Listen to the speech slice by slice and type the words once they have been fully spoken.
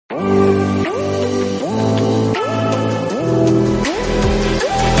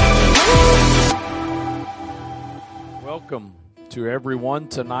welcome to everyone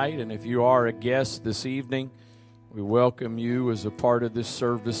tonight, and if you are a guest this evening, we welcome you as a part of this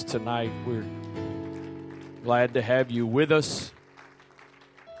service tonight. We're glad to have you with us,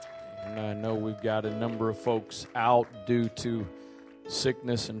 and I know we've got a number of folks out due to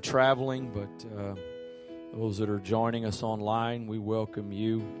sickness and traveling, but those that are joining us online, we welcome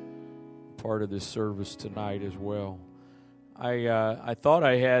you, part of this service tonight as well. I thought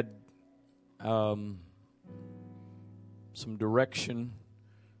I had some direction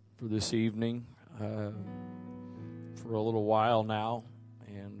for this evening for a little while now,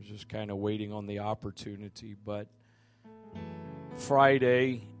 and just kind of waiting on the opportunity. But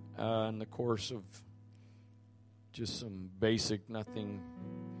Friday, in the course of just some basic, nothing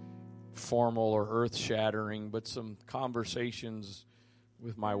formal or earth-shattering, but some conversations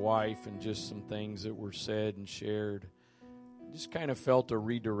with my wife and just some things that were said and shared, just kind of felt a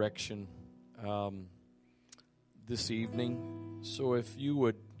redirection this evening. So if you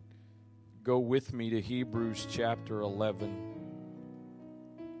would go with me to Hebrews chapter 11.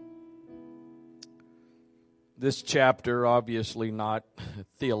 This chapter, obviously not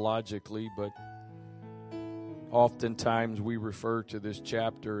theologically, but oftentimes we refer to this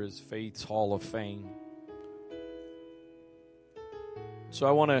chapter as Faith's Hall of Fame. So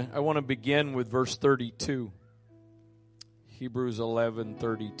I want to begin with verse 32. Hebrews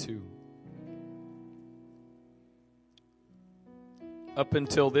 11:32. Up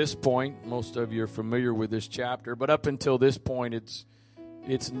until this point, most of you are familiar with this chapter, but up until this point,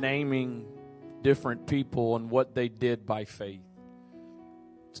 it's naming different people and what they did by faith.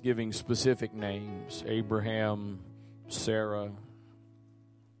 It's giving specific names: Abraham, Sarah,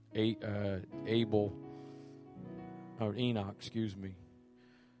 Enoch, excuse me.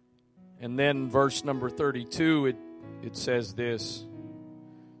 And then verse number 32, it says this: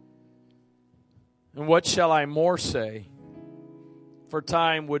 "And what shall I more say? For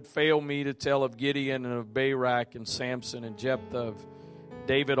time would fail me to tell of Gideon and of Barak and Samson and Jephthah, of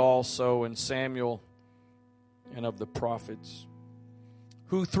David also and Samuel, and of the prophets,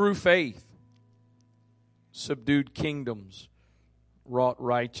 who through faith subdued kingdoms, wrought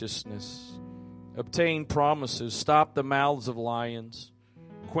righteousness, obtained promises, stopped the mouths of lions,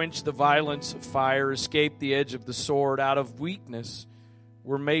 quenched the violence of fire, escaped the edge of the sword, out of weakness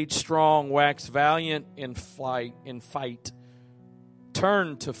were made strong, waxed valiant in fight,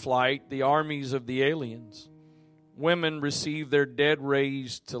 turned to flight the armies of the aliens. Women received their dead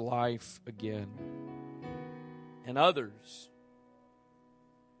raised to life again. And others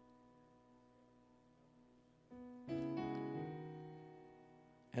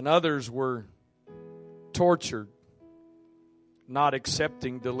were tortured, not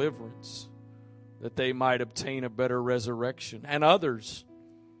accepting deliverance, that they might obtain a better resurrection. And others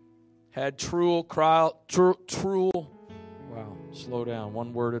had slow down,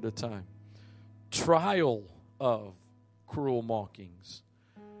 one word at a time. Trial of cruel mockings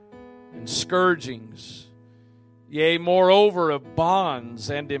and scourgings, yea, moreover, of bonds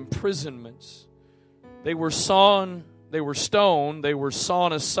and imprisonments. They were stoned, they were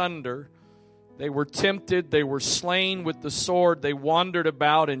sawn asunder, they were tempted, they were slain with the sword, they wandered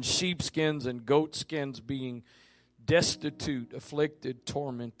about in sheepskins and goatskins, being destitute, afflicted,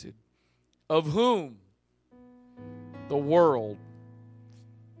 tormented, of whom the world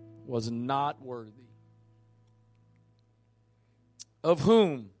was not worthy. Of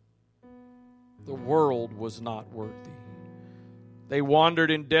whom the world was not worthy. They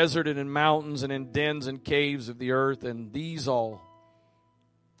wandered in desert and in mountains and in dens and caves of the earth, and these all,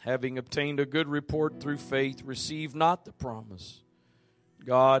 having obtained a good report through faith, received not the promise,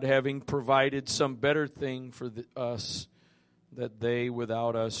 God having provided some better thing for us, that they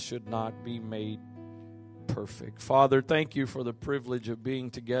without us should not be made perfect. Father, thank you for the privilege of being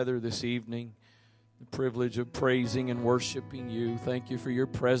together this evening, the privilege of praising and worshiping you. Thank you for your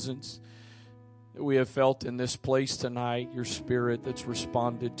presence that we have felt in this place tonight, your spirit that's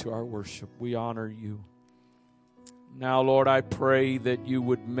responded to our worship. We honor you. Now, Lord, I pray that you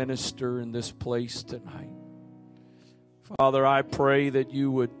would minister in this place tonight. Father, I pray that you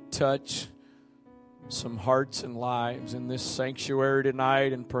would touch some hearts and lives in this sanctuary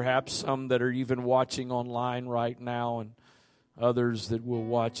tonight, and perhaps some that are even watching online right now, and others that will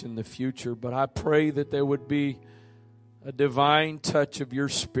watch in the future. But I pray that there would be a divine touch of your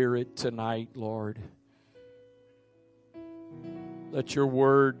Spirit tonight, Lord. Let your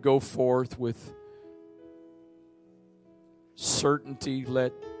word go forth with certainty.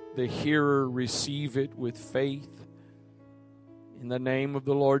 Let the hearer receive it with faith. In the name of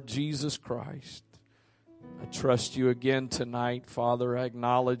the Lord Jesus Christ, I trust you again tonight, Father. I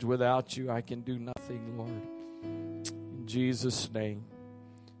acknowledge without you I can do nothing, Lord. In Jesus' name.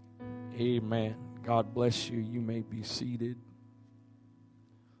 Amen. God bless you. You may be seated.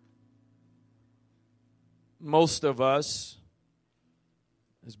 Most of us,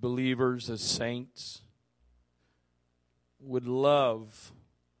 as believers, as saints, would love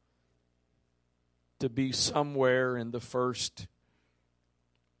to be somewhere in the first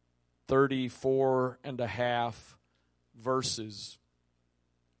 34 and a half verses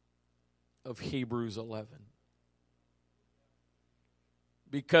of Hebrews 11.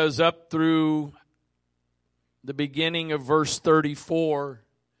 Because up through the beginning of verse 34,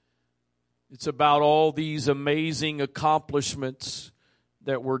 it's about all these amazing accomplishments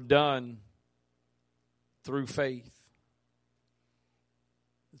that were done through faith.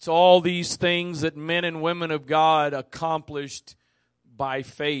 It's all these things that men and women of God accomplished by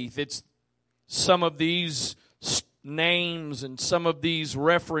faith. It's some of these names and some of these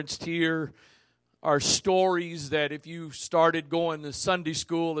referenced here are stories that if you started going to Sunday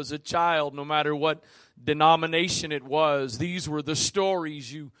school as a child, no matter what denomination it was, these were the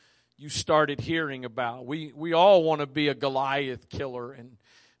stories you started hearing about. We all want to be a Goliath killer, and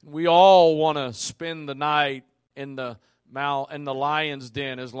we all want to spend the night in the lion's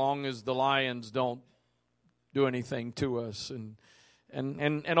den as long as the lions don't do anything to us.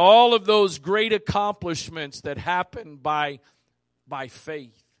 And all of those great accomplishments that happen by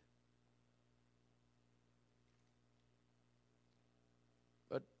faith.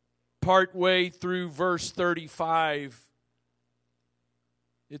 But partway through verse 35,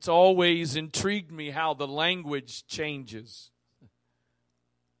 it's always intrigued me how the language changes.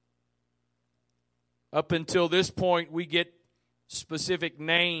 Up until this point, we get specific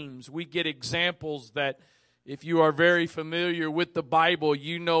names. We get examples that if you are very familiar with the Bible,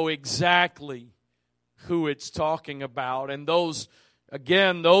 you know exactly who it's talking about. And those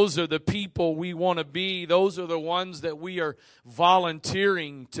are the people we want to be. Those are the ones that we are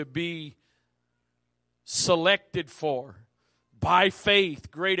volunteering to be selected for. By faith,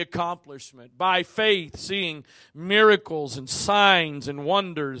 great accomplishment. By faith, seeing miracles and signs and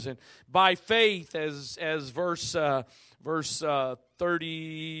wonders. And by faith, as verse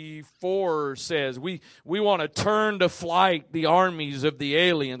 34 says, we want to turn to flight the armies of the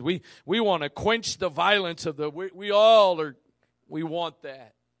aliens. We want to quench the violence of we want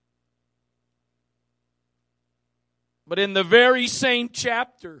that. But in the very same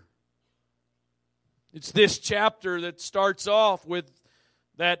chapter, it's this chapter that starts off with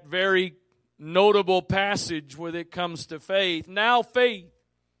that very notable passage when it comes to faith. Now faith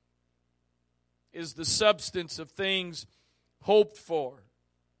is the substance of things hoped for,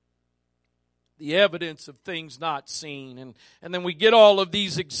 the evidence of things not seen. And then we get all of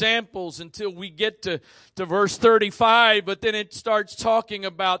these examples until we get to verse 35, but then it starts talking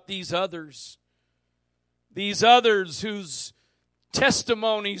about these others whose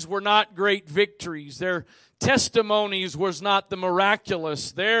testimonies were not great victories. Their testimonies was not the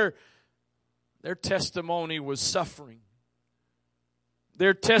miraculous. Their testimony was suffering.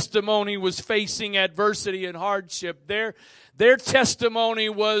 Their testimony was facing adversity and hardship. Their testimony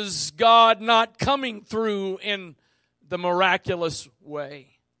was God not coming through in the miraculous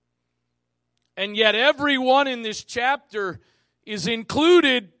way. And yet everyone in this chapter is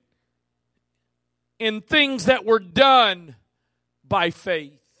included in things that were done by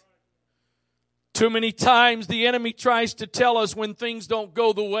faith. Too many times the enemy tries to tell us when things don't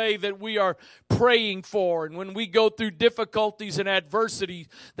go the way that we are praying for, and when we go through difficulties and adversity,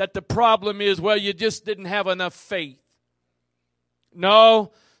 that the problem is, well, you just didn't have enough faith.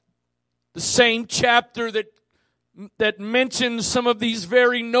 No, the same chapter that mentions some of these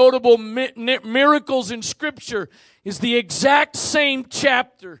very notable miracles in Scripture is the exact same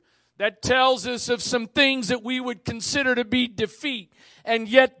chapter that tells us of some things that we would consider to be defeat. And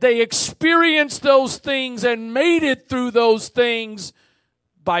yet they experienced those things and made it through those things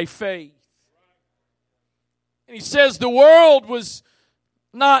by faith. And he says the world was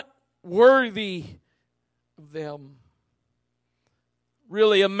not worthy of them.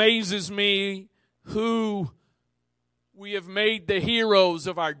 Really amazes me who we have made the heroes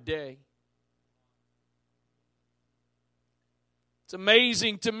of our day. It's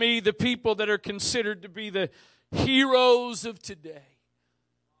amazing to me the people that are considered to be the heroes of today.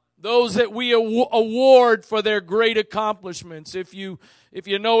 Those that we award for their great accomplishments. If you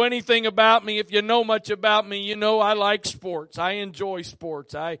know anything about me, if you know much about me, you know I like sports. I enjoy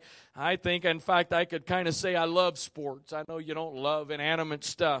sports. I think, in fact, I could kind of say I love sports. I know you don't love inanimate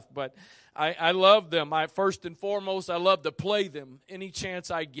stuff, but I love them. First and foremost, I love to play them any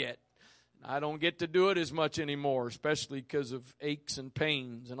chance I get. I don't get to do it as much anymore, especially because of aches and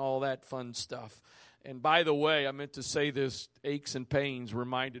pains and all that fun stuff. And by the way, I meant to say this, aches and pains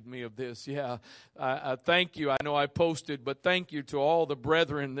reminded me of this. Yeah, thank you. I know I posted, but thank you to all the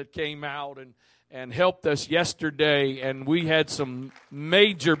brethren that came out and helped us yesterday. And we had some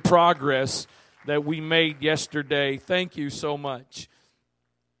major progress that we made yesterday. Thank you so much.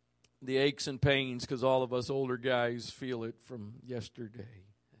 The aches and pains, because all of us older guys feel it from yesterday.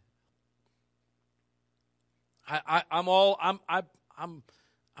 I'm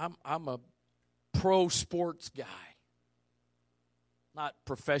a pro sports guy. Not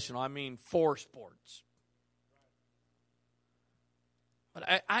professional, I mean for sports.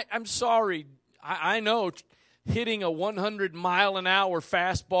 But I'm sorry, I know hitting a 100-mile-an-hour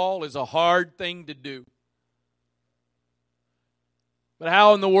fastball is a hard thing to do. But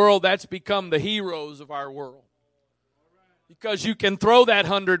how in the world that's become the heroes of our world? Because you can throw that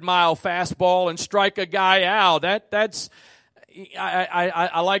 100-mile fastball and strike a guy out.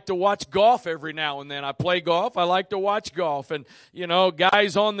 I like to watch golf every now and then. I play golf. I like to watch golf. And,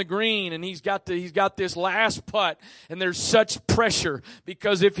 guys on the green, and he's got this last putt, and there's such pressure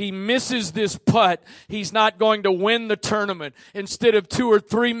because if he misses this putt, he's not going to win the tournament. Instead of $2 or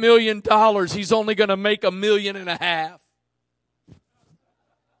 $3 million, he's only going to make $1.5 million.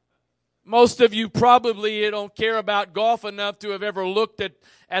 Most of you probably don't care about golf enough to have ever looked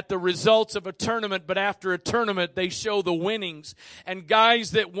at the results of a tournament, but after a tournament, they show the winnings. And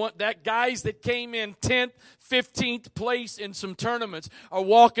guys that came in 10th, 15th place in some tournaments are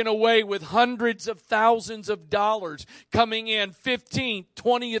walking away with hundreds of thousands of dollars, coming in 15th,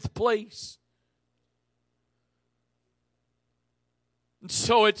 20th place. And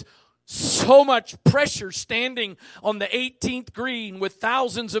so it's so much pressure standing on the 18th green with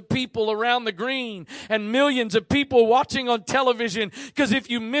thousands of people around the green and millions of people watching on television, because if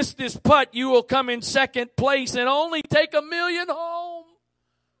you miss this putt, you will come in second place and only take $1 million home.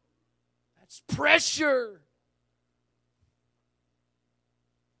 That's pressure.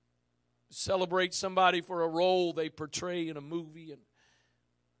 Celebrate somebody for a role they portray in a movie, and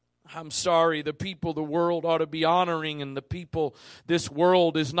I'm sorry, the people the world ought to be honoring and the people this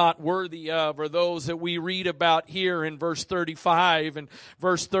world is not worthy of are those that we read about here in verse 35 and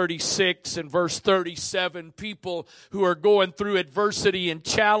verse 36 and verse 37. People who are going through adversity and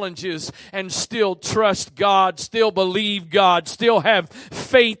challenges and still trust God, still believe God, still have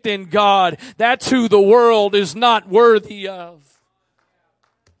faith in God. That's who the world is not worthy of.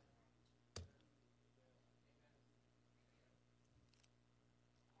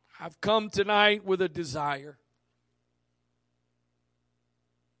 I've come tonight with a desire.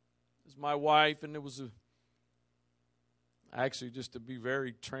 As my wife, and it was actually, just to be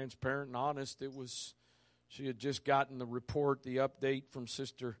very transparent and honest, she had just gotten the report, the update from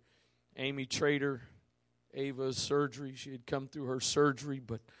Sister Amy Trader, Ava's surgery. She had come through her surgery,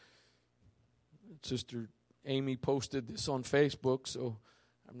 but Sister Amy posted this on Facebook, so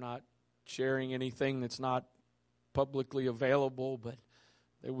I'm not sharing anything that's not publicly available, but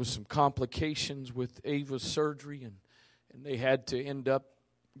there was some complications with Ava's surgery, and they had to end up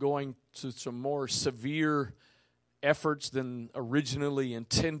going to some more severe efforts than originally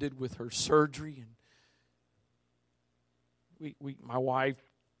intended with her surgery. And my wife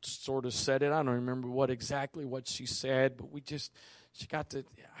sort of said it. I don't remember exactly what she said, but she got to.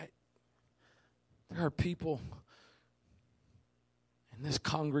 There are people in this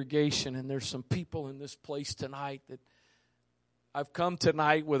congregation, and there's some people in this place tonight that I've come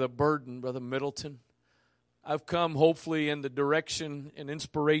tonight with a burden, Brother Middleton. I've come hopefully in the direction and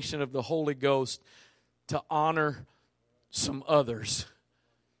inspiration of the Holy Ghost to honor some others.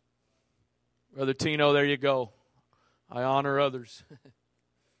 Brother Tino, there you go. I honor others.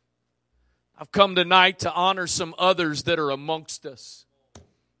 I've come tonight to honor some others that are amongst us,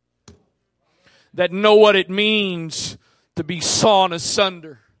 that know what it means to be sawn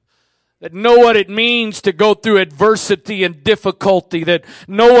asunder, that know what it means to go through adversity and difficulty, that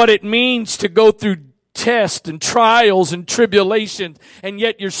know what it means to go through tests and trials and tribulations, and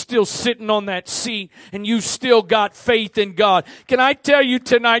yet you're still sitting on that seat and you still got faith in God. Can I tell you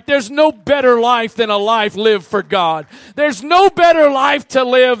tonight, there's no better life than a life lived for God. There's no better life to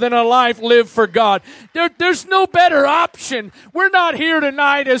live than a life lived for God. There's no better option. We're not here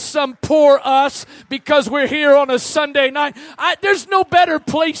tonight as some poor us because we're here on a Sunday night. There's no better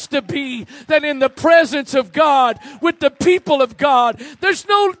place to be than in the presence of God with the people of God. There's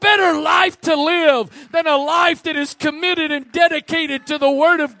no better life to live than a life that is committed and dedicated to the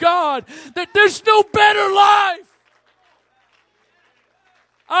Word of God. That there's no better life.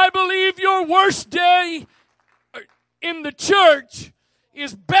 I believe your worst day in the church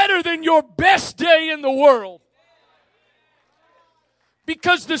is better than your best day in the world.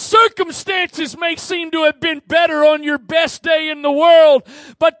 Because the circumstances may seem to have been better on your best day in the world,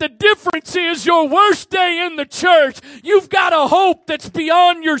 but the difference is your worst day in the church, you've got a hope that's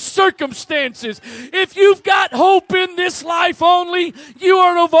beyond your circumstances. If you've got hope in this life only, you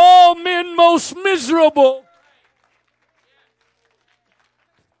are of all men most miserable.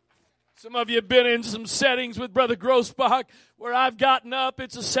 Some of you have been in some settings with Brother Grossbach where I've gotten up.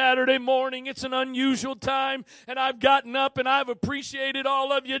 It's a Saturday morning. It's an unusual time. And I've gotten up and I've appreciated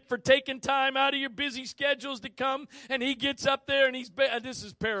all of you for taking time out of your busy schedules to come. And he gets up there and this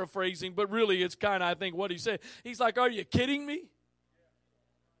is paraphrasing, but really it's kind of, I think, what he said. He's like, are you kidding me?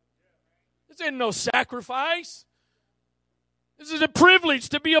 This ain't no sacrifice. This is a privilege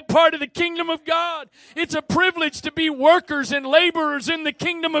to be a part of the kingdom of God. It's a privilege to be workers and laborers in the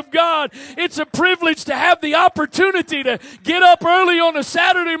kingdom of God. It's a privilege to have the opportunity to get up early on a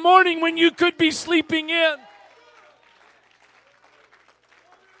Saturday morning when you could be sleeping in.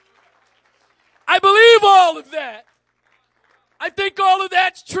 I believe all of that. I think all of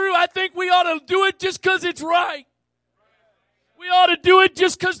that's true. I think we ought to do it just because it's right. We ought to do it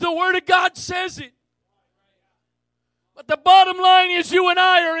just because the Word of God says it. But the bottom line is you and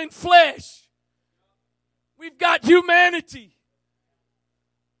I are in flesh. We've got humanity.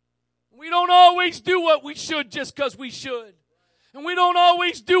 We don't always do what we should just because we should. And we don't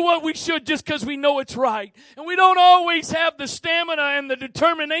always do what we should just because we know it's right. And we don't always have the stamina and the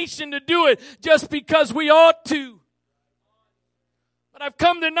determination to do it just because we ought to. But I've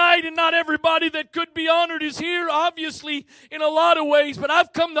come tonight, and not everybody that could be honored is here, obviously, in a lot of ways. But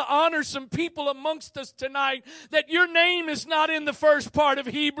I've come to honor some people amongst us tonight that your name is not in the first part of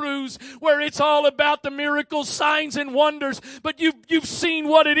Hebrews, where it's all about the miracles, signs, and wonders. But you've seen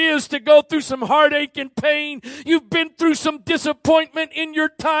what it is to go through some heartache and pain. You've been through some disappointment in your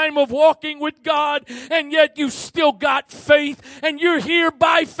time of walking with God, and yet you've still got faith. And you're here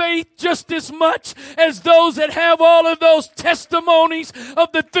by faith just as much as those that have all of those testimonies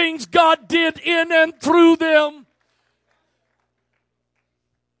of the things God did in and through them.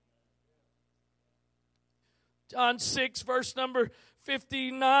 John 6 verse number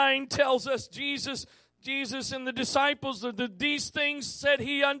 59 tells us Jesus and the disciples, these things said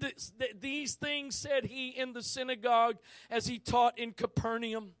he in the synagogue as he taught in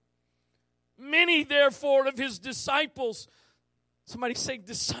Capernaum. Many therefore of his disciples, somebody say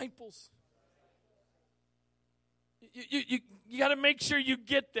disciples. You got to make sure you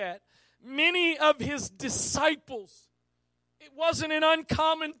get that. Many of his disciples. It wasn't an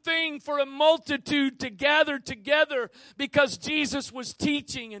uncommon thing for a multitude to gather together because Jesus was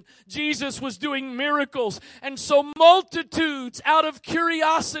teaching and Jesus was doing miracles. And so multitudes out of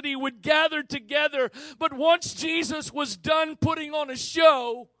curiosity would gather together. But once Jesus was done putting on a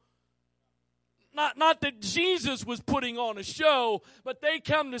show, not that Jesus was putting on a show, but they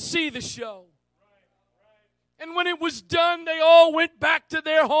come to see the show. And when it was done, they all went back to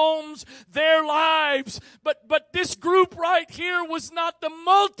their homes, their lives. But this group right here was not the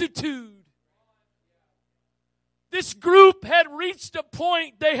multitude. This group had reached a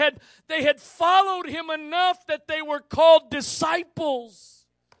point. They had followed him enough that they were called disciples.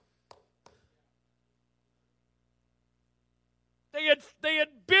 They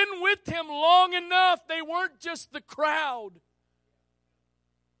had been with him long enough. They weren't just the crowd.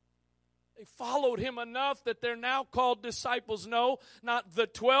 They followed him enough that they're now called disciples. No, not the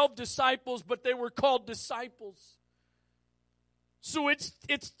 12 disciples, but they were called disciples. So it's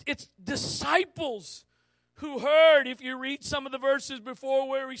disciples who heard. If you read some of the verses before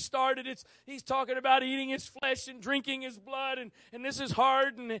where he started, he's talking about eating his flesh and drinking his blood, and this is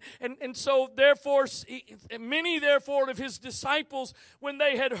hard. And so therefore, many therefore of his disciples, when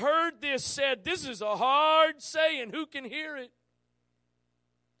they had heard this, said, "This is a hard saying, who can hear it?"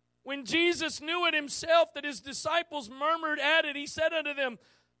 When Jesus knew it himself that his disciples murmured at it, he said unto them,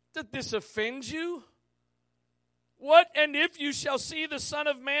 "Did this offend you? What, and if you shall see the Son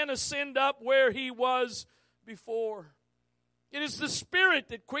of Man ascend up where he was before? It is the Spirit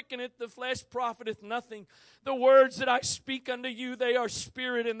that quickeneth, the flesh profiteth nothing. The words that I speak unto you, they are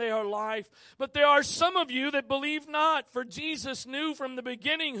spirit and they are life. But there are some of you that believe not, for Jesus knew from the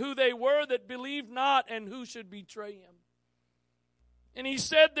beginning who they were that believed not and who should betray him. And he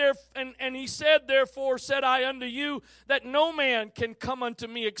said, therefore, said I unto you, that no man can come unto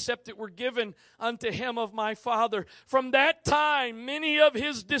me except it were given unto him of my Father. From that time, many of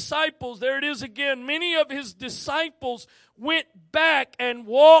his disciples, there it is again, many of his disciples went back and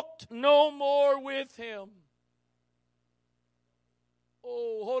walked no more with him.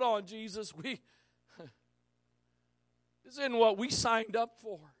 Oh, hold on, Jesus. This isn't what we signed up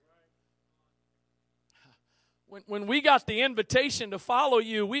for. When we got the invitation to follow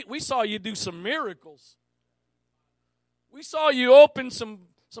you, we saw you do some miracles. We saw you open some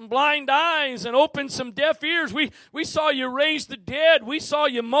blind eyes and open some deaf ears. We saw you raise the dead. We saw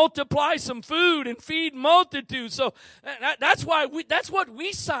you multiply some food and feed multitudes. So that's what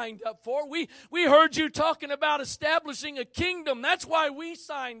we signed up for. We heard you talking about establishing a kingdom. That's why we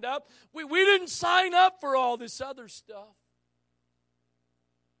signed up. We didn't sign up for all this other stuff.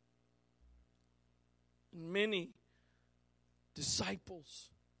 Many disciples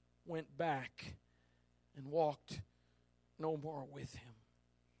went back and walked no more with him.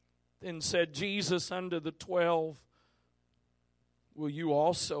 Then said Jesus unto the 12, will you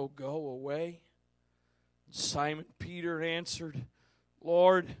also go away? Simon Peter answered,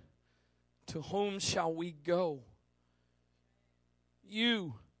 Lord, to whom shall we go?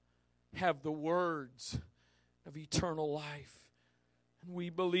 You have the words of eternal life. And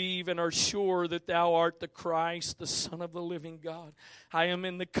we believe and are sure that thou art the Christ, the Son of the living God. I am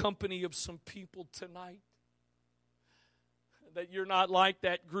in the company of some people tonight. That you're not like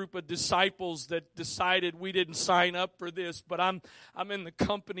that group of disciples that decided we didn't sign up for this, but I'm in the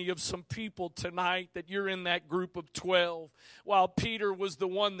company of some people tonight that you're in that group of 12. While Peter was the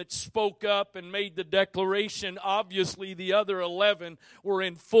one that spoke up and made the declaration, obviously the other 11 were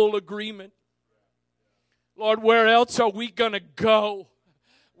in full agreement. Lord, where else are we going to go?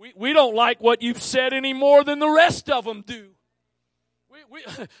 We don't like what you've said any more than the rest of them do.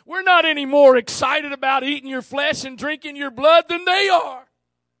 We're not any more excited about eating your flesh and drinking your blood than they are.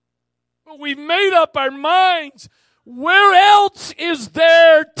 But we've made up our minds. Where else is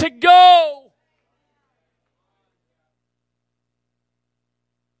there to go?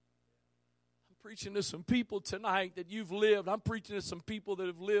 I'm preaching to some people tonight that you've lived. I'm preaching to some people that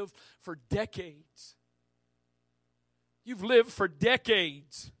have lived for decades. You've lived for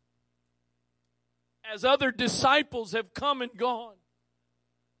decades. As other disciples have come and gone.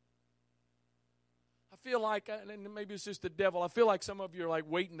 I feel like, and maybe it's just the devil, I feel like some of you are like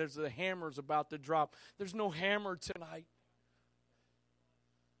waiting, there's the hammer's about to drop. There's no hammer tonight.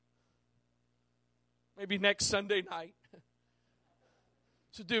 Maybe next Sunday night.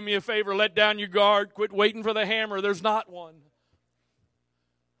 So do me a favor, let down your guard, quit waiting for the hammer. There's not one.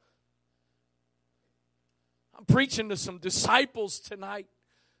 I'm preaching to some disciples tonight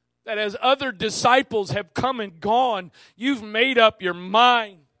that as other disciples have come and gone, you've made up your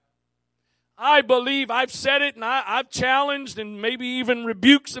mind. I believe, I've said it and I've challenged and maybe even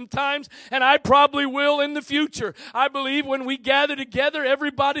rebuked sometimes, and I probably will in the future. I believe when we gather together,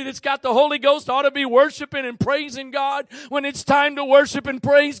 everybody that's got the Holy Ghost ought to be worshiping and praising God when it's time to worship and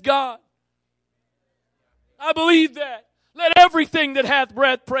praise God. I believe that. Let everything that hath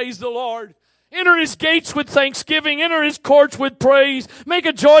breath praise the Lord. Enter his gates with thanksgiving. Enter his courts with praise. Make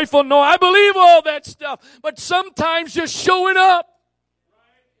a joyful noise. I believe all that stuff. But sometimes just showing up.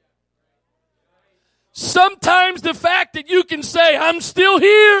 Sometimes the fact that you can say, I'm still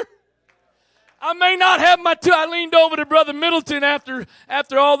here. I may not have my two. I leaned over to Brother Middleton after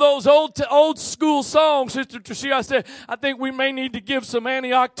all those old school songs. Sister Tricia, I said, I think we may need to give some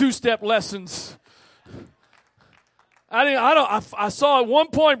Antioch two-step lessons. I saw at one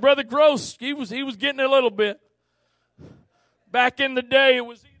point Brother Gross, he was getting a little bit. Back in the day, it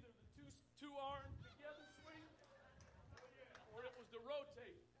was either the two arm together swing or it was the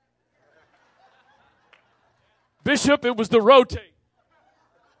rotate. Bishop, it was the rotate.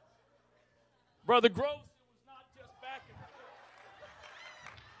 Brother Gross, it was not just back and forth.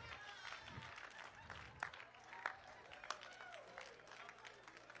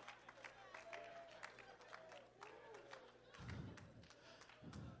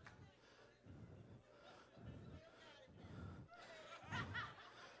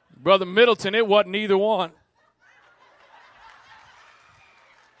 Brother Middleton, it wasn't either one.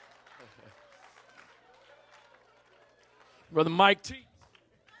 Brother Mike T.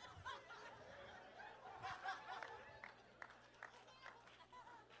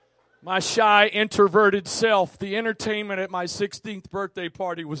 My shy, introverted self, the entertainment at my 16th birthday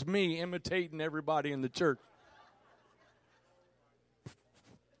party was me imitating everybody in the church.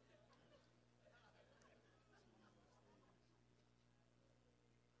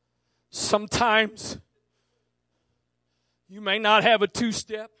 Sometimes you may not have a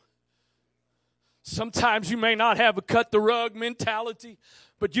two-step. Sometimes you may not have a cut-the-rug mentality,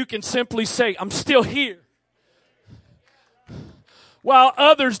 but you can simply say, I'm still here. While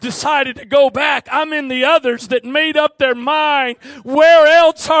others decided to go back, I'm in the others that made up their mind. Where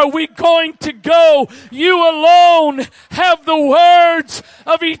else are we going to go? You alone have the words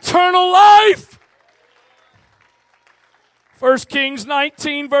of eternal life. 1 Kings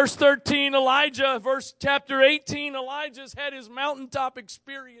 19, verse 13, Elijah, chapter 18, Elijah's had his mountaintop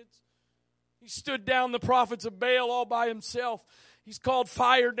experience. He stood down the prophets of Baal all by himself. He's called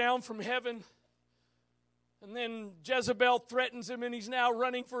fire down from heaven. And then Jezebel threatens him, and he's now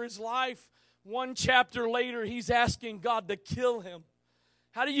running for his life. One chapter later, he's asking God to kill him.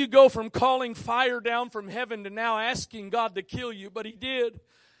 How do you go from calling fire down from heaven to now asking God to kill you? But he did.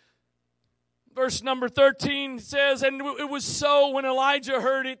 Verse number 13 says, and it was so when Elijah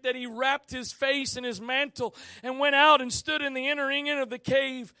heard it that he wrapped his face in his mantle and went out and stood in the entering in of the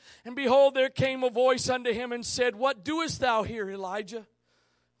cave. And behold, there came a voice unto him and said, what doest thou here, Elijah?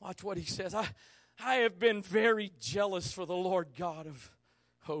 Watch what he says. I have been very jealous for the Lord God of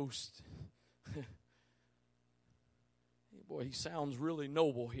hosts. Boy, he sounds really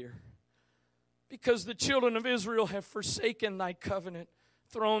noble here. Because the children of Israel have forsaken thy covenant,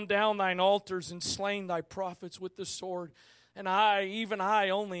 thrown down thine altars, and slain thy prophets with the sword. And I, even I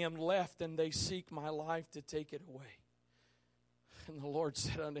only am left, and they seek my life to take it away. And the Lord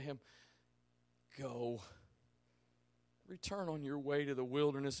said unto him, go, return on your way to the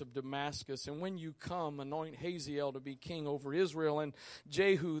wilderness of Damascus, and when you come, anoint Hazael to be king over Israel, and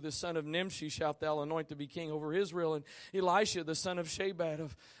Jehu the son of Nimshi shalt thou anoint to be king over Israel, and Elisha the son of Shaphat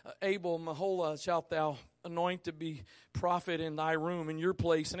of Abel Maholah shalt thou anoint to be prophet in thy room, in your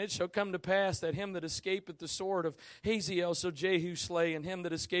place. And it shall come to pass that him that escapeth the sword of Hazael shall Jehu slay, and him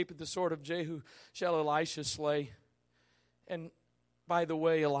that escapeth the sword of Jehu shall Elisha slay. And by the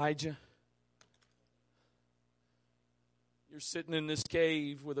way, Elijah, you're sitting in this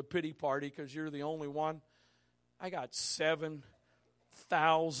cave with a pity party because you're the only one. I got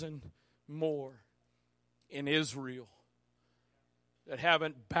 7,000 more in Israel that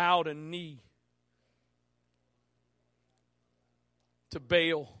haven't bowed a knee to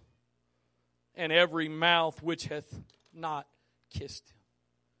Baal, and every mouth which hath not kissed him.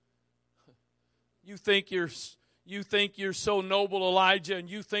 You think you're so noble, Elijah, and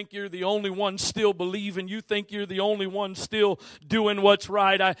you think you're the only one still believing. You think you're the only one still doing what's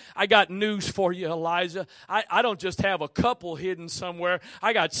right. I got news for you, Elijah. I don't just have a couple hidden somewhere.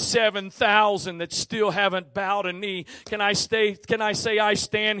 I got 7,000 that still haven't bowed a knee. Can I say I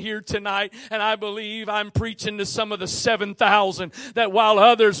stand here tonight and I believe I'm preaching to some of the 7,000 that while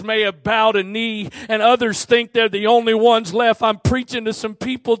others may have bowed a knee and others think they're the only ones left, I'm preaching to some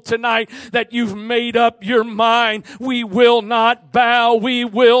people tonight that you've made up your mind. We will not bow. We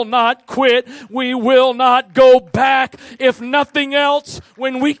will not quit. We will not go back. If nothing else,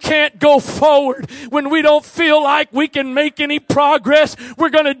 when we can't go forward, when we don't feel like we can make any progress, we're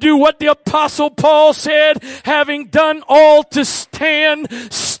going to do what the Apostle Paul said, having done all to stand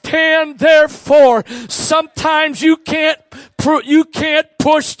therefore. Sometimes you can't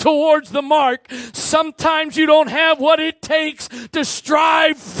push towards the mark. Sometimes you don't have what it takes to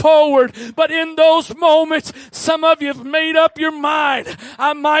strive forward. But in those moments, some of you have made up your mind.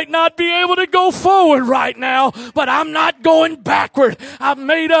 I might not be able to go forward right now, but I'm not going backward. I've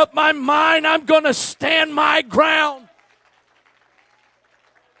made up my mind. I'm going to stand my ground.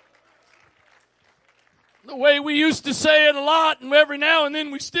 The way we used to say it a lot, and every now and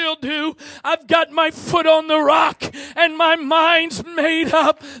then we still do, I've got my foot on the rock and my mind's made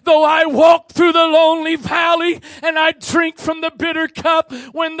up. Though I walk through the lonely valley and I drink from the bitter cup,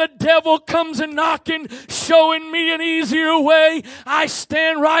 when the devil comes a knocking, showing me an easier way, I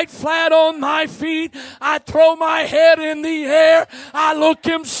stand right flat on my feet. I throw my head in the air. I look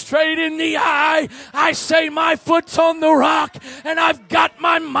him straight in the eye. I say my foot's on the rock and I've got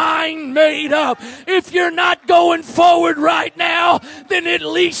my mind made up. If you're not going forward right now, then at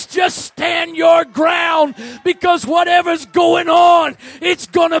least just stand your ground, because whatever's going on, it's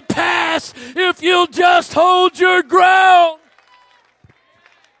gonna pass if you'll just hold your ground.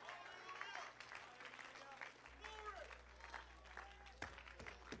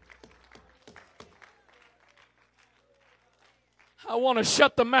 I want to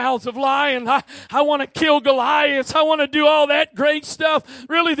shut the mouths of lions. I want to kill Goliaths. I want to do all that great stuff.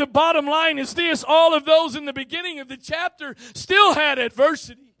 Really, the bottom line is this. All of those in the beginning of the chapter still had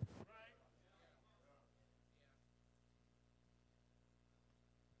adversity.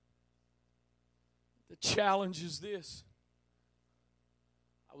 The challenge is this.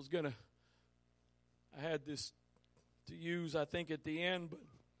 I had this to use, I think, at the end, but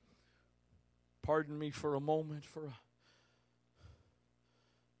pardon me for a moment for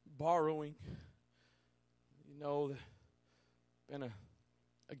borrowing.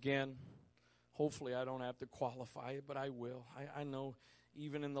 Again, hopefully I don't have to qualify it, but I will. I know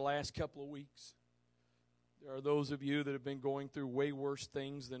even in the last couple of weeks, there are those of you that have been going through way worse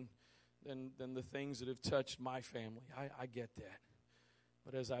things than than the things that have touched my family. I get that.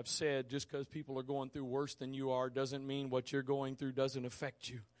 But as I've said, just because people are going through worse than you are doesn't mean what you're going through doesn't affect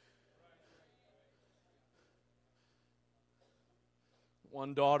you.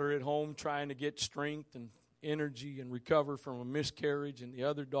 One daughter at home trying to get strength and energy and recover from a miscarriage, and the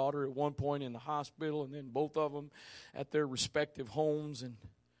other daughter at one point in the hospital, and then both of them at their respective homes. And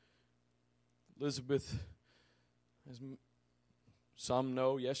Elizabeth, as some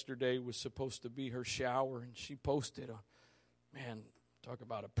know, yesterday was supposed to be her shower, and she posted talk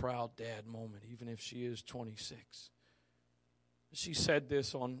about a proud dad moment, even if she is 26. She said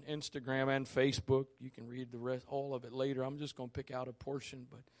this on Instagram and Facebook. You can read the rest, all of it later. I'm just going to pick out a portion,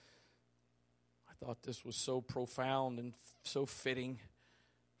 but I thought this was so profound and so fitting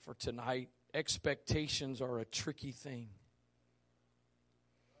for tonight. Expectations are a tricky thing.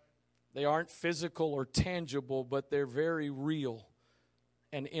 They aren't physical or tangible, but they're very real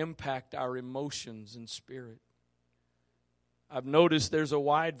and impact our emotions and spirit. I've noticed there's a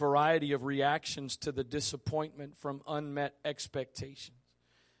wide variety of reactions to the disappointment from unmet expectations.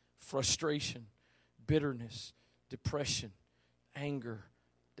 Frustration, bitterness, depression, anger,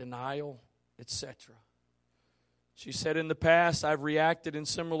 denial, etc. She said, in the past, I've reacted in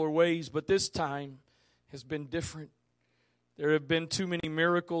similar ways, but this time has been different. There have been too many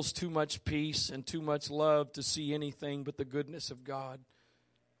miracles, too much peace, and too much love to see anything but the goodness of God.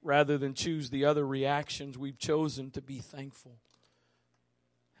 Rather than choose the other reactions, we've chosen to be thankful.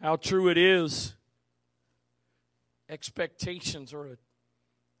 How true it is. Expectations are a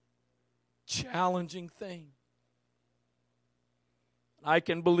challenging thing. I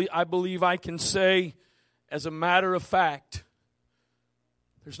believe I can say, as a matter of fact,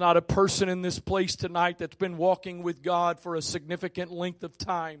 there's not a person in this place tonight that's been walking with God for a significant length of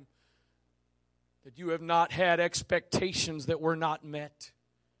time that you have not had expectations that were not met.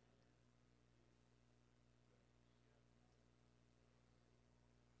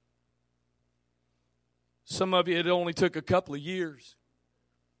 Some of you, it only took a couple of years.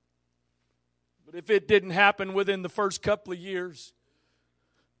 But if it didn't happen within the first couple of years,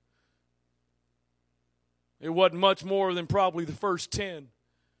 it wasn't much more than probably the first 10.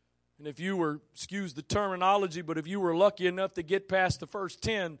 And if you were, excuse the terminology, but if you were lucky enough to get past the first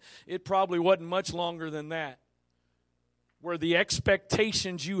 10, it probably wasn't much longer than that. Where the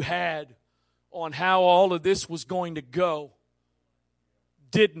expectations you had on how all of this was going to go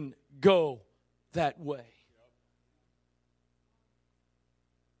didn't go that way.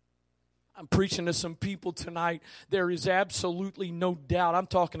 I'm preaching to some people tonight. There is absolutely no doubt. I'm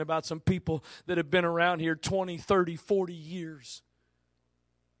talking about some people that have been around here 20, 30, 40 years.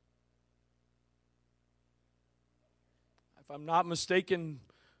 If I'm not mistaken,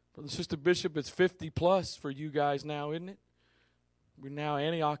 Brother Sister Bishop, it's 50 plus for you guys now, isn't it?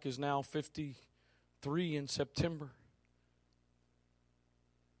 Antioch is now 53 in September.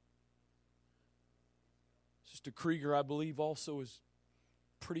 Sister Krieger, I believe, also is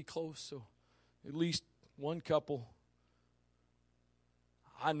pretty close, so at least one couple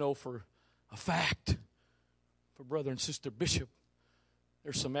I know for a fact, for Brother and Sister Bishop,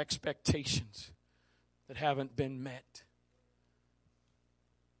 there's some expectations that haven't been met.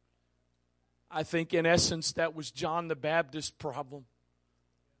 I think in essence that was John the Baptist's problem.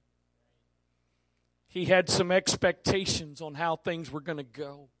 He had some expectations on how things were going to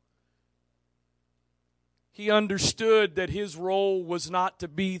go. He understood that his role was not to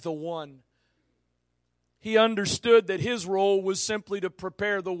be the one. He understood that his role was simply to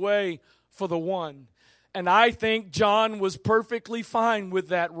prepare the way for the one. And I think John was perfectly fine with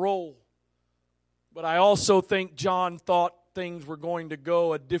that role. But I also think John thought things were going to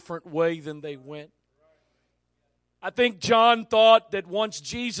go a different way than they went. I think John thought that once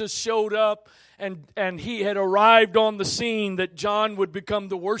Jesus showed up and he had arrived on the scene, that John would become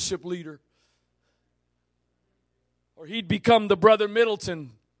the worship leader. Or he'd become the Brother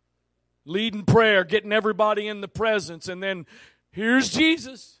Middleton, leading prayer, getting everybody in the presence, and then here's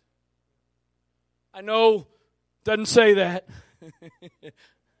Jesus. I know, doesn't say that. I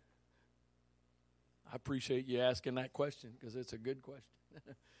appreciate you asking that question because it's a good question.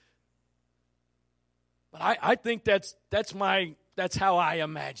 But I think that's how I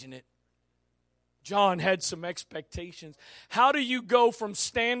imagine it. John had some expectations. How do you go from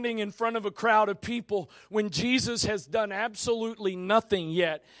standing in front of a crowd of people when Jesus has done absolutely nothing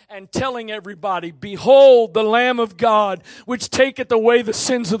yet and telling everybody, behold the Lamb of God which taketh away the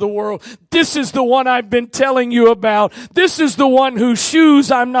sins of the world. This is the one I've been telling you about. This is the one whose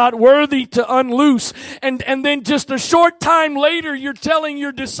shoes I'm not worthy to unloose. And then just a short time later, you're telling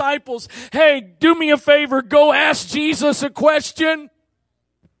your disciples, hey, do me a favor, go ask Jesus a question.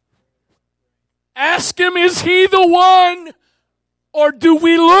 Ask him, is he the one? Or do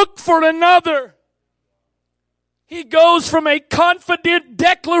we look for another? He goes from a confident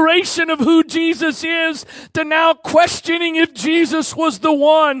declaration of who Jesus is to now questioning if Jesus was the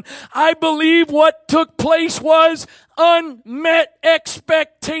one. I believe what took place was unmet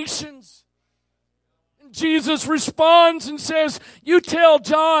expectations. Jesus responds and says, you tell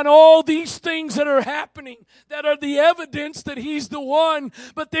John all these things that are happening that are the evidence that he's the one.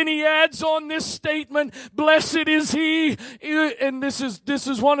 But then he adds on this statement, blessed is he, and this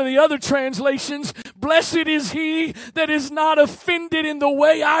is one of the other translations, blessed is he that is not offended in the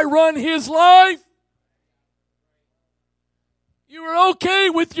way I run his life. You were okay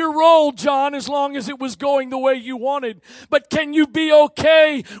with your role, John, as long as it was going the way you wanted. But can you be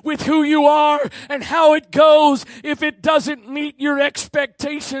okay with who you are and how it goes if it doesn't meet your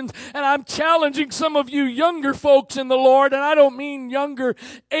expectations? And I'm challenging some of you younger folks in the Lord, and I don't mean younger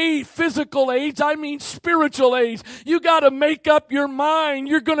physical age, I mean spiritual age. You got to make up your mind.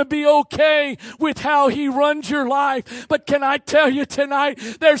 You're going to be okay with how he runs your life. But can I tell you tonight,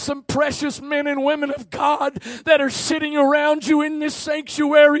 there's some precious men and women of God that are sitting around you in this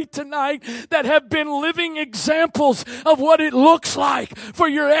sanctuary tonight that have been living examples of what it looks like for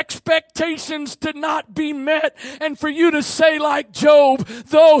your expectations to not be met, and for you to say like Job,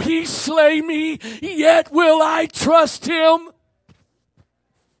 though he slay me, yet will I trust him.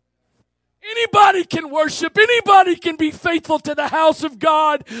 Anybody can worship. Anybody can be faithful to the house of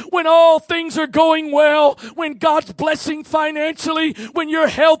God when all things are going well, when God's blessing financially, when you're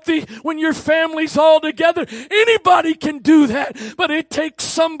healthy, when your family's all together. Anybody can do that. But it takes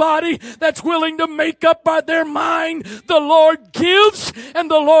somebody that's willing to make up by their mind. The Lord gives and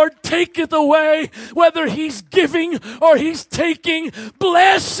the Lord taketh away. Whether he's giving or he's taking,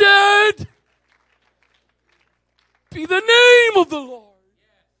 blessed be the name of the Lord.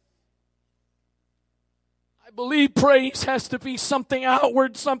 I believe praise has to be something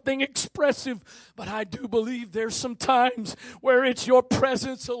outward, something expressive. But I do believe there's some times where it's your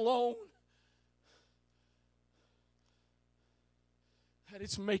presence alone that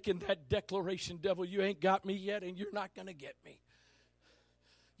it's making that declaration, devil, you ain't got me yet and you're not going to get me.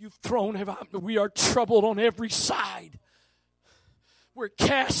 You've thrown him out. We are troubled on every side. We're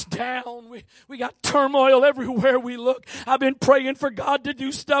cast down. We got turmoil everywhere we look. I've been praying for God to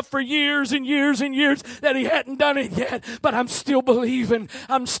do stuff for years and years and years that he hadn't done it yet. But I'm still believing.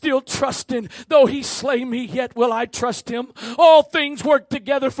 I'm still trusting. Though he slay me, yet will I trust him. All things work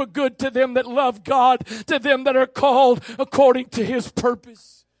together for good to them that love God, to them that are called according to his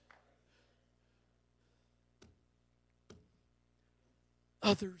purpose.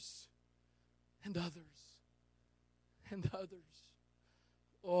 Others and others and others.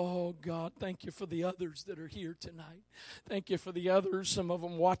 Oh, God, thank you for the others that are here tonight. Thank you for the others, some of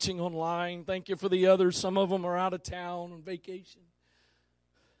them watching online. Thank you for the others, some of them are out of town on vacation.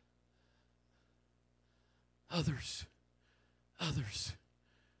 Others.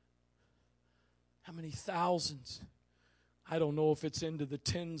 How many thousands? I don't know if it's into the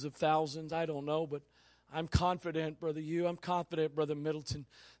tens of thousands. I don't know, but I'm confident, Brother Hugh, I'm confident, Brother Middleton,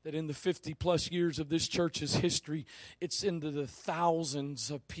 that in the 50-plus years of this church's history, it's into the thousands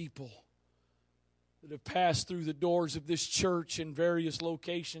of people that have passed through the doors of this church in various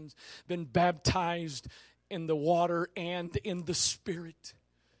locations, been baptized in the water and in the Spirit.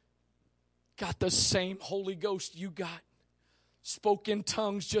 Got the same Holy Ghost you got. Spoke in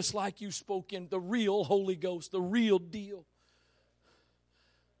tongues just like you spoke in the real Holy Ghost, the real deal.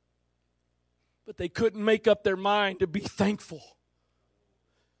 But they couldn't make up their mind to be thankful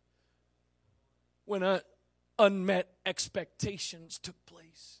when unmet expectations took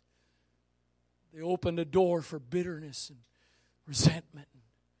place. They opened a door for bitterness and resentment and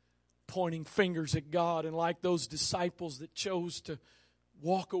pointing fingers at God. And like those disciples that chose to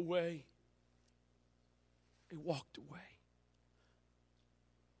walk away, they walked away.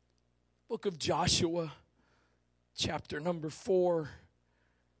 Book of Joshua, chapter number 4.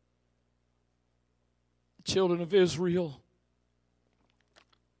 The children of Israel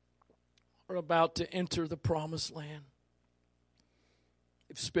are about to enter the promised land.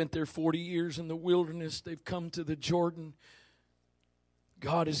 They've spent their 40 years in the wilderness. They've come to the Jordan.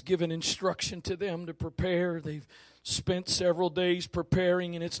 God has given instruction to them to prepare. They've spent several days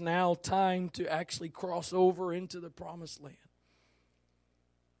preparing, and it's now time to actually cross over into the promised land.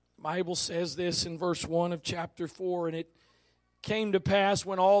 The Bible says this in verse 1 of chapter 4, and it came to pass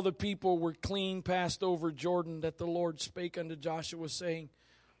when all the people were clean passed over Jordan that the Lord spake unto Joshua, saying,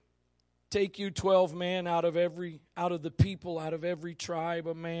 take you 12 men out of the people, out of every tribe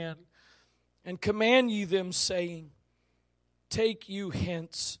a man, and command ye them, saying, take you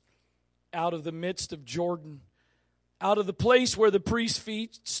hence out of the midst of Jordan, out of the place where the priest's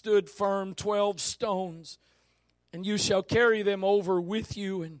feet stood firm, 12 stones. And you shall carry them over with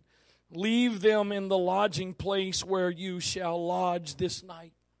you and leave them in the lodging place where you shall lodge this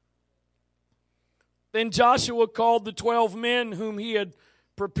night. Then Joshua called the 12 men whom he had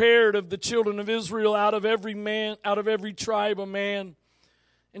prepared of the children of Israel out of every tribe a man.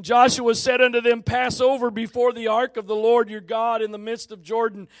 And Joshua said unto them, Pass over before the ark of the Lord your God in the midst of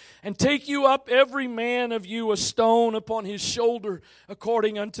Jordan, and take you up every man of you a stone upon his shoulder,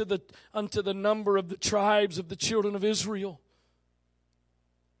 according unto the number of the tribes of the children of Israel.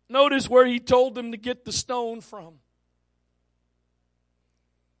 Notice where he told them to get the stone from.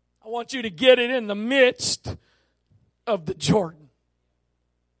 I want you to get it in the midst of the Jordan.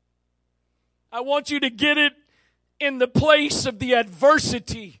 I want you to get it in the place of the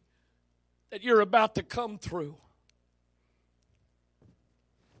adversity that you're about to come through.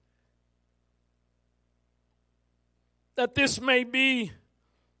 That this may be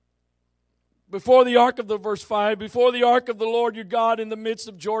before the ark of the, verse 5, before the ark of the Lord your God in the midst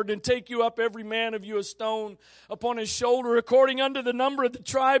of Jordan, and take you up every man of you a stone upon his shoulder, according unto the number of the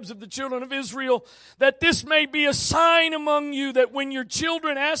tribes of the children of Israel, that this may be a sign among you, that when your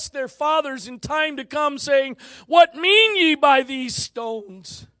children ask their fathers in time to come, saying, What mean ye by these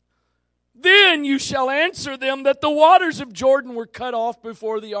stones? Then you shall answer them that the waters of Jordan were cut off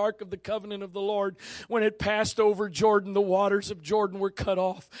before the ark of the covenant of the Lord. When it passed over Jordan, the waters of Jordan were cut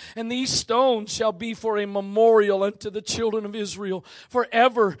off. And these stones shall be for a memorial unto the children of Israel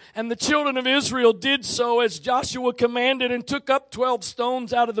forever. And the children of Israel did so as Joshua commanded, and took up 12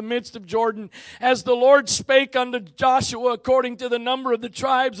 stones out of the midst of Jordan, as the Lord spake unto Joshua, according to the number of the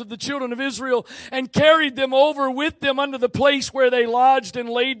tribes of the children of Israel, and carried them over with them unto the place where they lodged, and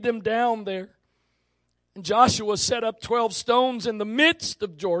laid them down there. And Joshua set up 12 stones in the midst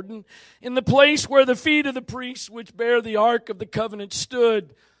of Jordan, in the place where the feet of the priests which bear the ark of the covenant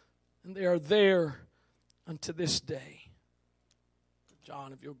stood. And they are there unto this day.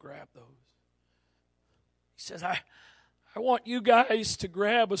 John, if you'll grab those. He says, I want you guys to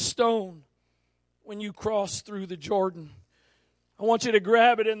grab a stone when you cross through the Jordan. I want you to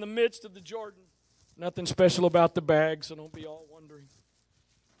grab it in the midst of the Jordan. Nothing special about the bag, so don't be all wondering.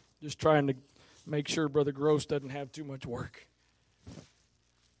 Just trying to make sure Brother Gross doesn't have too much work.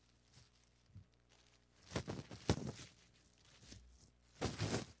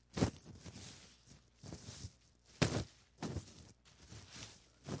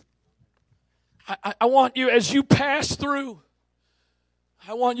 I want you, as you pass through,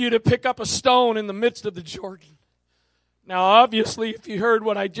 I want you to pick up a stone in the midst of the Jordan. Now, obviously, if you heard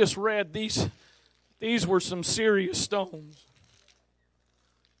what I just read, these were some serious stones.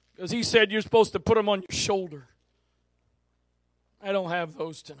 Because he said you're supposed to put them on your shoulder. I don't have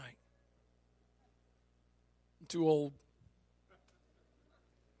those tonight. I'm too old.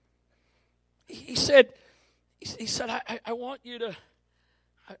 He said, I want you to,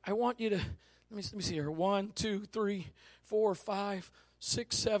 let me see here. 1, 2, 3, 4, 5,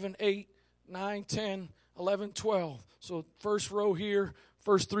 6, 7, 8, 9, 10, 11, 12. So first row here,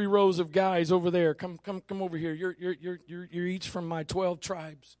 first 3 rows of guys over there. Come over here. You're each from my 12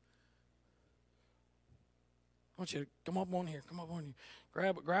 tribes. I want you to come up on here. Come up on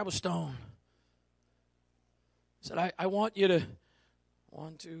here. Grab a stone. He said, I want you to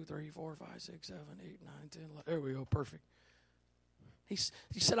 1, 2, 3, 4, 5, 6, 7, 8, 9, 10, 11. There we go. Perfect. He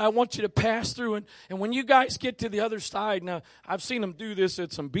said, I want you to pass through. And when you guys get to the other side, now, I've seen them do this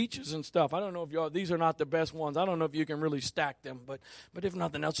at some beaches and stuff. I don't know if y'all, these are not the best ones. I don't know if you can really stack them. But if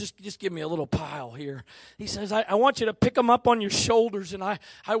nothing else, just give me a little pile here. He says, I want you to pick them up on your shoulders. And I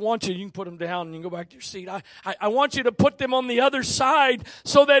want you can put them down and you can go back to your seat. I want you to put them on the other side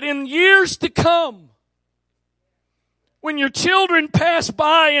so that in years to come, when your children pass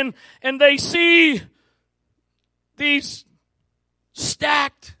by and they see these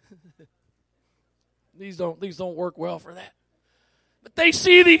stacked. These don't work well for that. But they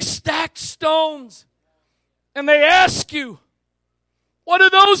see these stacked stones and they ask you, what do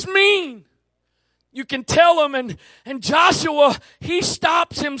those mean? You can tell them, and Joshua, he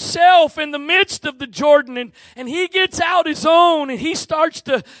stops himself in the midst of the Jordan and he gets out his own and he starts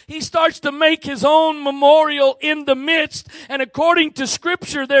to make his own memorial in the midst. And according to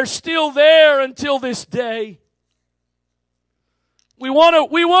Scripture, they're still there until this day. We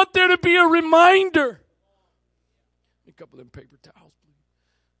want there to be a reminder. A couple of them paper towels, please.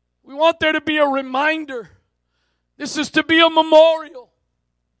 We want there to be a reminder. This is to be a memorial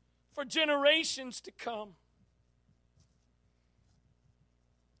for generations to come.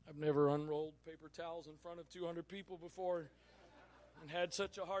 I've never unrolled paper towels in front of 200 people before. and had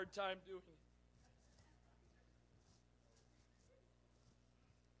such a hard time doing it.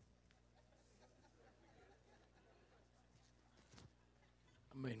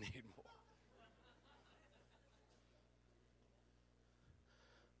 I may need more.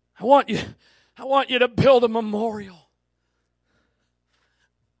 I want you to build a memorial.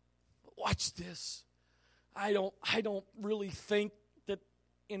 Watch this. I don't really think that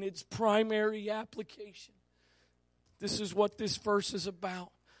in its primary application, this is what this verse is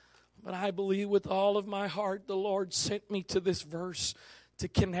about. But I believe with all of my heart the Lord sent me to this verse to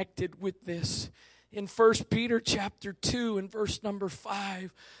connect it with this. In 1 Peter chapter 2 and verse number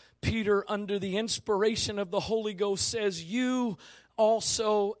 5, Peter, under the inspiration of the Holy Ghost, says, "You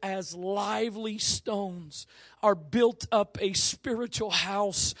also as lively stones are built up a spiritual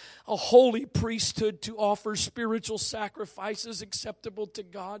house, a holy priesthood to offer spiritual sacrifices acceptable to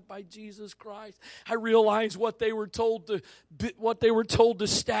God by Jesus Christ." I realize what they were told to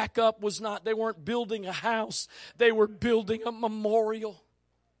stack up was not, they weren't building a house, they were building a memorial.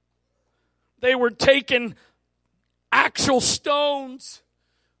 They were taking actual stones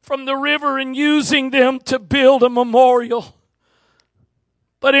from the river and using them to build a memorial.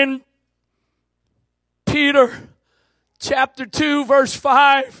 But in Peter chapter 2 verse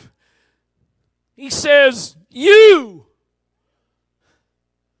 5, he says, you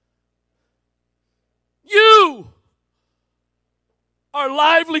are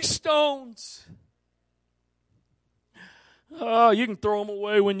lively stones. You can throw them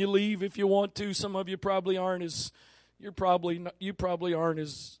away when you leave if you want to. Some of you probably aren't as you probably aren't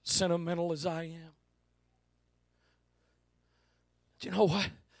as sentimental as I am. But you know what?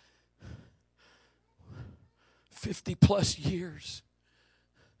 50 plus years.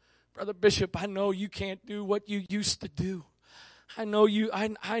 Brother Bishop, I know you can't do what you used to do. I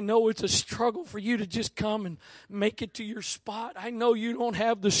know it's a struggle for you to just come and make it to your spot. I know you don't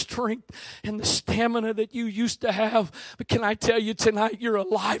have the strength and the stamina that you used to have. But can I tell you tonight, you're a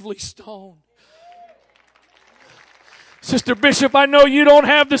lively stone. Sister Bishop, I know you don't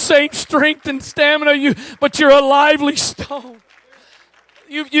have the same strength and stamina, but you're a lively stone.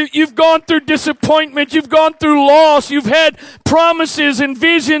 You've gone through disappointment. You've gone through loss. You've had promises and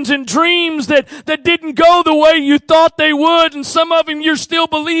visions and dreams that didn't go the way you thought they would. And some of them you're still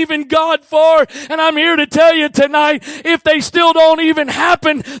believing God for. And I'm here to tell you tonight, if they still don't even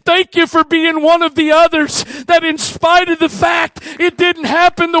happen, thank you for being one of the others that in spite of the fact it didn't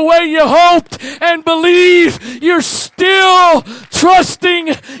happen the way you hoped and believe, you're still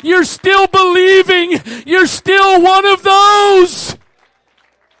trusting. You're still believing. You're still one of those.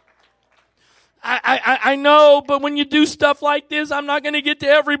 I know, but when you do stuff like this, I'm not going to get to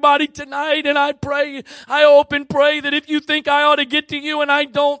everybody tonight. And I hope and pray that if you think I ought to get to you and I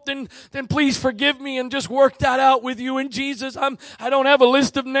don't, then please forgive me and just work that out with you in Jesus. I don't have a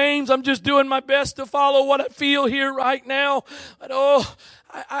list of names. I'm just doing my best to follow what I feel here right now. But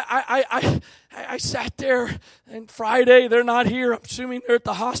I sat there, and Friday, they're not here. I'm assuming they're at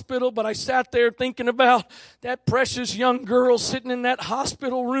the hospital, but I sat there thinking about that precious young girl sitting in that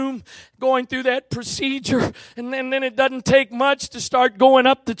hospital room going through that procedure. And then it doesn't take much to start going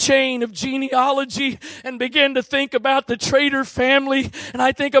up the chain of genealogy and begin to think about the Trader family. And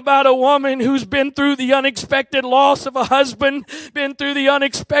I think about a woman who's been through the unexpected loss of a husband, been through the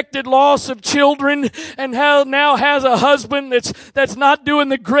unexpected loss of children, and now has a husband that's not doing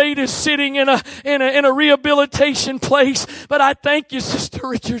the greatest, sitting in a rehabilitation place. But I thank you, Sister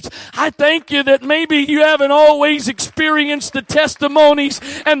Richards. I thank you that maybe you haven't always experienced the testimonies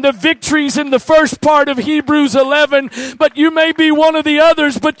and the victories in the first part of Hebrews 11, but you may be one of the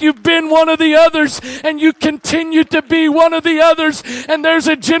others, but you've been one of the others, and you continue to be one of the others. And there's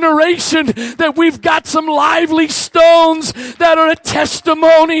a generation that we've got some lively stones that are a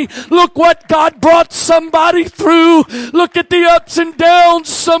testimony. Look what God brought somebody through. Look at the ups and downs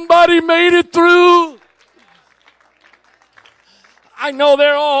somebody made it through. I know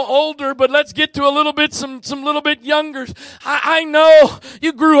they're all older, but let's get to some little bit younger. I know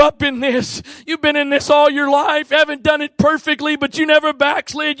you grew up in this. You've been in this all your life. Haven't done it perfectly, but you never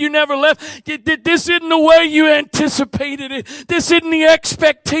backslid. You never left. This isn't the way you anticipated it. This isn't the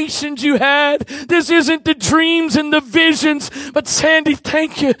expectations you had. This isn't the dreams and the visions. But Sandy,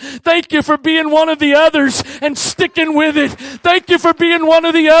 thank you. Thank you for being one of the others and sticking with it. Thank you for being one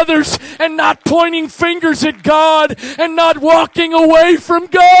of the others and not pointing fingers at God and not walking away from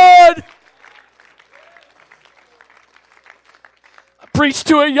God. preach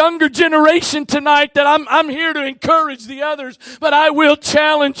to a younger generation tonight that I'm here to encourage the others, but I will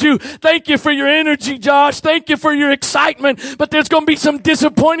challenge you. Thank you for your energy, Josh. Thank you for your excitement, but there's going to be some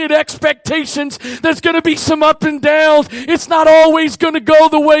disappointed expectations. There's going to be some up and downs. It's not always going to go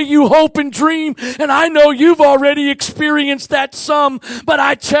the way you hope and dream, and I know you've already experienced that some, but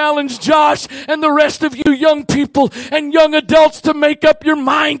I challenge Josh and the rest of you young people and young adults to make up your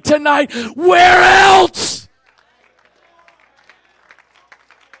mind tonight. Where else?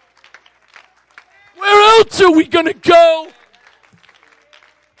 Where else are we going to go?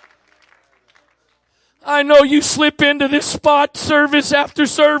 I know you slip into this spot service after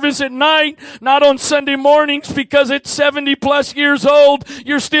service at night, not on Sunday mornings because it's 70 plus years old.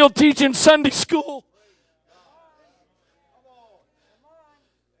 You're still teaching Sunday school.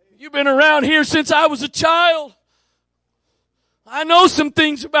 You've been around here since I was a child. I know some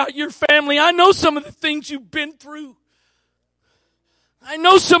things about your family. I know some of the things you've been through. I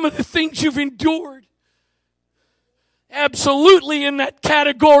know some of the things you've endured. Absolutely in that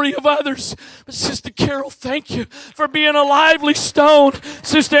category of others. But Sister Carol, thank you for being a lively stone.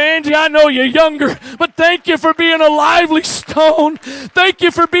 Sister Angie, I know you're younger, but thank you for being a lively stone. Thank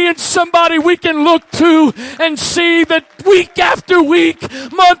you for being somebody we can look to and see that week after week,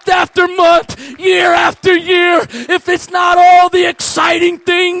 month after month, year after year, if it's not all the exciting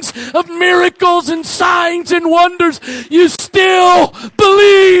things of miracles and signs and wonders, you still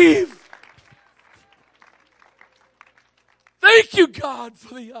believe. Thank you, God,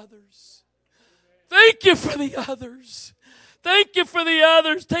 for the others. Thank you for the others. Thank you for the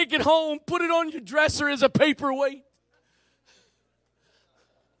others. Take it home. Put it on your dresser as a paperweight.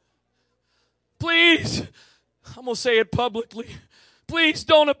 Please, I'm going to say it publicly. Please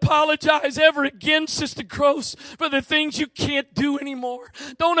don't apologize ever again, Sister Gross, for the things you can't do anymore.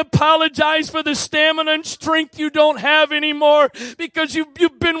 Don't apologize for the stamina and strength you don't have anymore because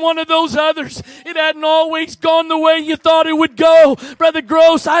you've been one of those others. It hadn't always gone the way you thought it would go. Brother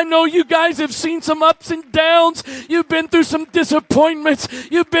Gross, I know you guys have seen some ups and downs. You've been through some disappointments.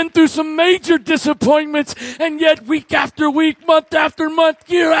 You've been through some major disappointments. And yet week after week, month after month,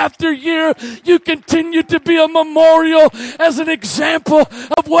 year after year, you continue to be a memorial as an example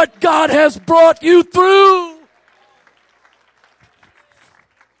of what God has brought you through.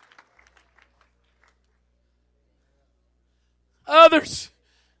 Others.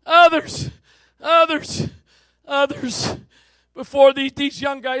 Before these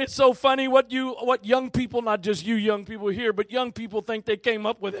young guys, it's so funny what young people, not just you young people here, but young people think they came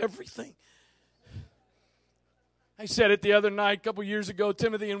up with everything. I said it the other night, a couple years ago,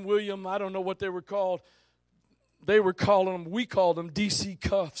 Timothy and William, I don't know what they were called. We called them DC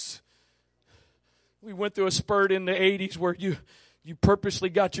cuffs. We went through a spurt in the 80s where you purposely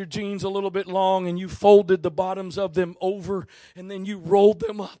got your jeans a little bit long and you folded the bottoms of them over and then you rolled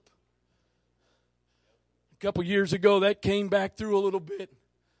them up. A couple years ago, that came back through a little bit.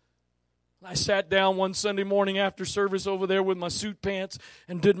 I sat down one Sunday morning after service over there with my suit pants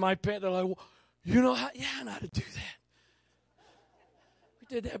and did my pants. They're like, well, you know how? Yeah, I know how to do that.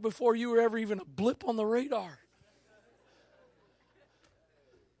 We did that before you were ever even a blip on the radar.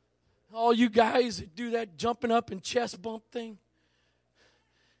 All you guys that do that jumping up and chest bump thing,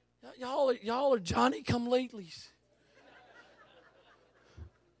 y'all are Johnny-come-latelys.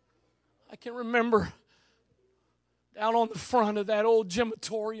 I can remember down on the front of that old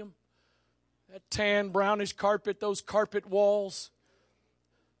gymatorium, that tan brownish carpet, those carpet walls,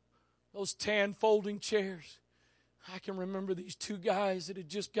 those tan folding chairs. I can remember these two guys that had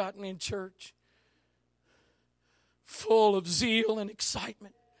just gotten in church, full of zeal and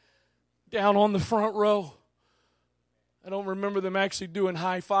excitement. Down on the front row. I don't remember them actually doing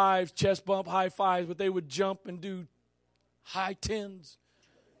high fives, chest bump high fives, but they would jump and do high tens.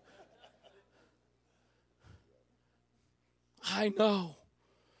 I know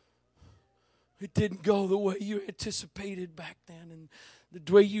it didn't go the way you anticipated back then, and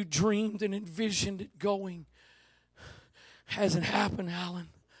the way you dreamed and envisioned it going hasn't happened, Alan.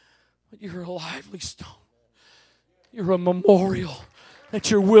 But you're a lively stone. You're a memorial. That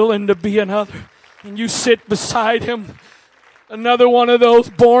you're willing to be another. And you sit beside him. Another one of those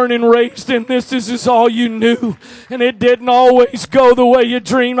born and raised in this is all you knew. And it didn't always go the way you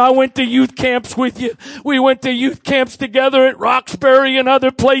dreamed. I went to youth camps with you. We went to youth camps together at Roxbury and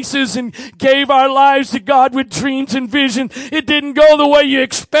other places and gave our lives to God with dreams and vision. It didn't go the way you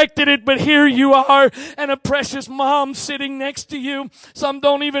expected it, but here you are and a precious mom sitting next to you. Some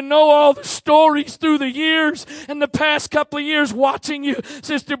don't even know all the stories through the years and the past couple of years watching you,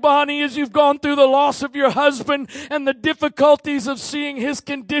 Sister Bonnie, as you've gone through the loss of your husband and the difficulties difficulties of seeing his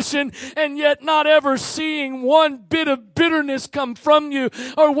condition and yet not ever seeing one bit of bitterness come from you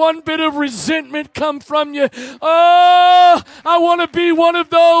or one bit of resentment come from you. Oh, I want to be one of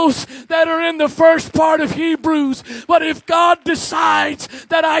those that are in the first part of Hebrews. But if God decides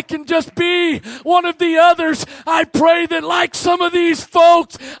that I can just be one of the others, I pray that like some of these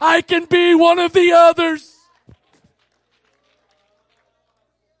folks, I can be one of the others.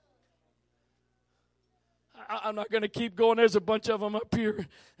 I'm not going to keep going. There's a bunch of them up here.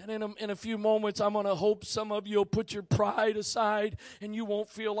 And in a few moments, I'm going to hope some of you will put your pride aside and you won't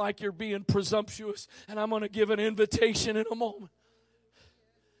feel like you're being presumptuous. And I'm going to give an invitation in a moment.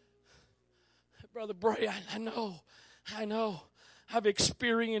 Brother Bray, I know. I've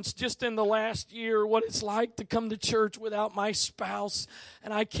experienced just in the last year what it's like to come to church without my spouse.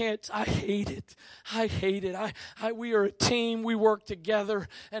 And I hate it. We are a team. We work together.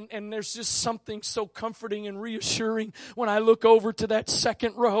 And there's just something so comforting and reassuring when I look over to that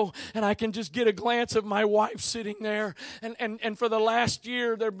second row and I can just get a glance of my wife sitting there. And for the last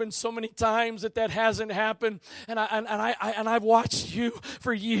year, there have been so many times that hasn't happened. And I've watched you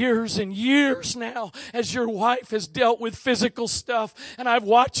for years and years now as your wife has dealt with physical stuff. And I've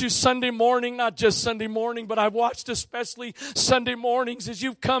watched you Sunday morning, not just Sunday morning, but I've watched especially Sunday mornings as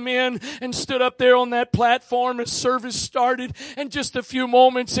you've come in and stood up there on that platform as service started. And just a few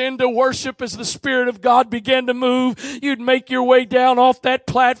moments into worship as the Spirit of God began to move, you'd make your way down off that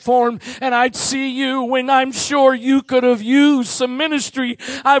platform and I'd see you when I'm sure you could have used some ministry.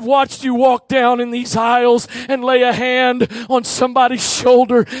 I've watched you walk down in these aisles and lay a hand on somebody's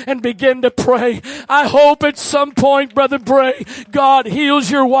shoulder and begin to pray. I hope at some point, Brother Bray, God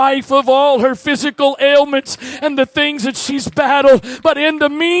heals your wife of all her physical ailments and the things that she's battled. But in the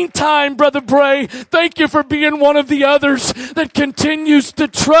meantime, Brother Bray, thank you for being one of the others that continues to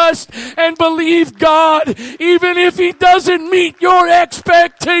trust and believe God, even if He doesn't meet your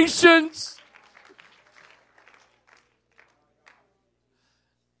expectations.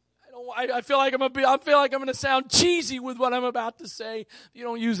 I feel like I'm going to sound cheesy with what I'm about to say. You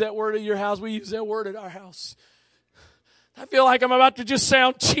don't use that word at your house. We use that word at our house. I feel like I'm about to just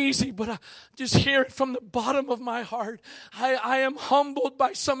sound cheesy, but I just hear it from the bottom of my heart. I am humbled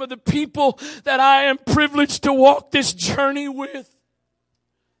by some of the people that I am privileged to walk this journey with.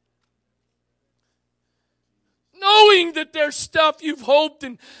 Knowing that there's stuff you've hoped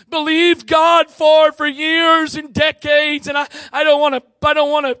and believed God for years and decades, and I don't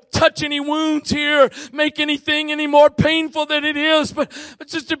want to touch any wounds here, make anything any more painful than it is. But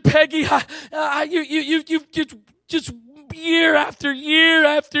Sister Peggy, you just year after year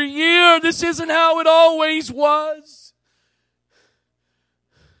after year, this isn't how it always was.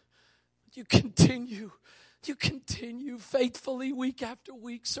 You continue faithfully week after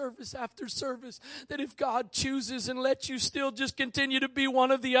week, service after service, that if God chooses and lets you still just continue to be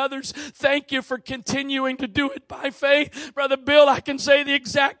one of the others, thank you for continuing to do it by faith. Brother Bill, I can say the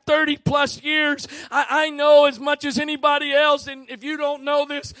exact 30 plus years. I know as much as anybody else, and if you don't know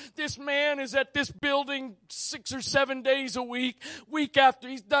this man is at this building 6 or 7 days a week after.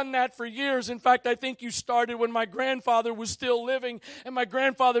 He's done that for years. In fact, I think you started when my grandfather was still living, and my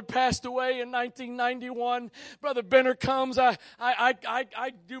grandfather passed away in 1991. Brother Benner comes.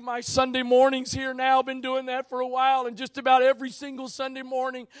 I do my Sunday mornings here now. I've been doing that for a while, and just about every single Sunday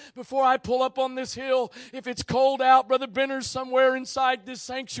morning before I pull up on this hill, if it's cold out, Brother Benner's somewhere inside this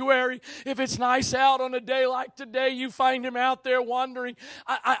sanctuary. If it's nice out on a day like today, you find him out there wandering.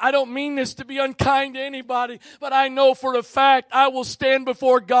 I don't mean this to be unkind to anybody, but I know for a fact I will stand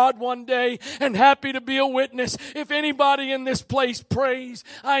before God one day and happy to be a witness. If anybody in this place prays,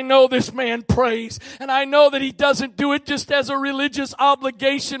 I know this man prays, and I know that he doesn't do it just as a religious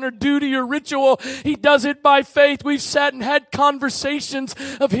obligation or duty or ritual. He does it by faith. We've sat and had conversations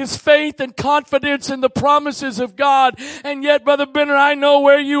of his faith and confidence in the promises of God. And yet, Brother Benner, I know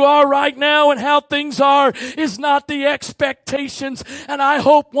where you are right now and how things are is not the expectations. And I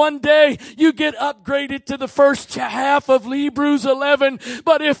hope one day you get upgraded to the first half of Hebrews 11.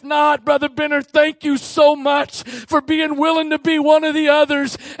 But if not, Brother Benner, thank you so much for being willing to be one of the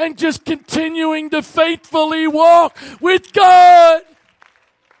others and just continuing to faithfully walk with God.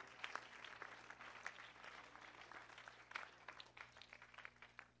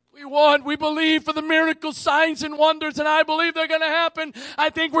 We believe for the miracles, signs, and wonders, and I believe they're going to happen. I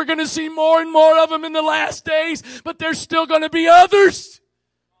think we're going to see more and more of them in the last days, but there's still going to be others.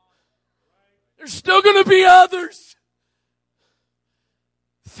 There's still going to be others.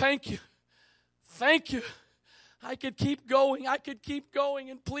 Thank you. Thank you. I could keep going.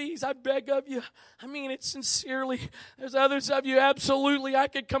 And please, I beg of you. I mean it sincerely. There's others of you, absolutely. I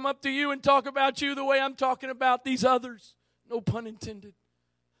could come up to you and talk about you the way I'm talking about these others. No pun intended.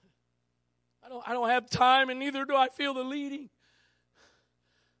 I don't have time, and neither do I feel the leading.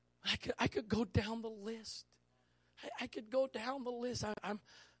 I could go down the list. I could go down the list. I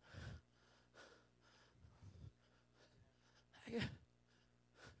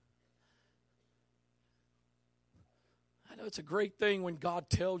know it's a great thing when God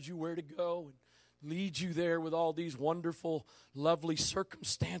tells you where to go and leads you there with all these wonderful, lovely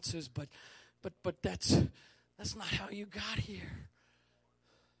circumstances, but that's not how you got here.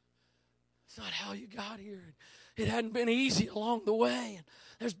 It's not how you got here. It hadn't been easy along the way. And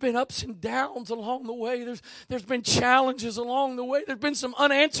there's been ups and downs along the way. There's been challenges along the way. There's been some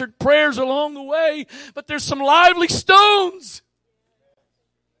unanswered prayers along the way. But there's some lively stones.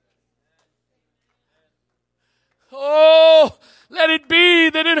 Oh, let it be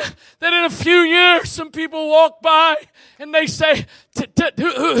that in a few years some people walk by and they say,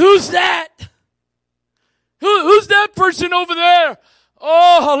 who's that? Who's that person over there?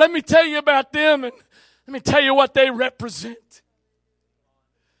 Oh, let me tell you about them, and let me tell you what they represent.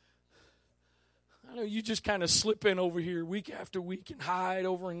 I know you just kind of slip in over here week after week and hide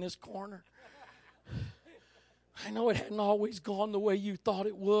over in this corner. I know it hadn't always gone the way you thought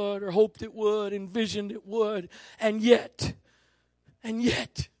it would or hoped it would, envisioned it would, and yet, I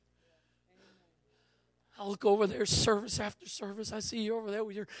look over there service after service. I see you over there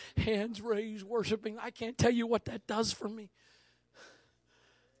with your hands raised, worshiping. I can't tell you what that does for me.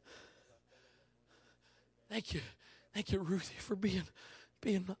 Thank you, Ruthie, for being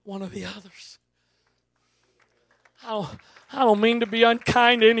one of the others. I don't mean to be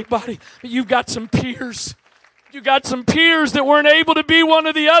unkind to anybody, but you've got some peers. You got some peers that weren't able to be one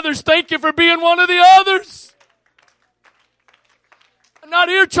of the others. Thank you for being one of the others. I'm not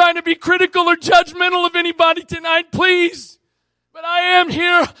here trying to be critical or judgmental of anybody tonight, please. But I am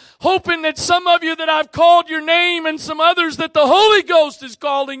here hoping that some of you that I've called your name and some others that the Holy Ghost is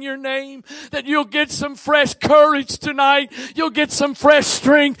calling your name, that you'll get some fresh courage tonight. You'll get some fresh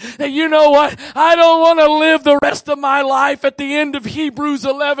strength. That you know what? I don't want to live the rest of my life at the end of Hebrews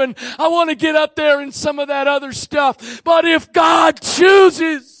 11. I want to get up there in some of that other stuff. But if God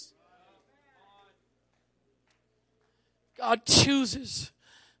chooses, God,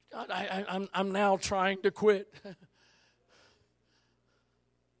 I'm now trying to quit.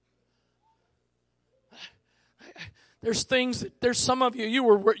 There's some of you,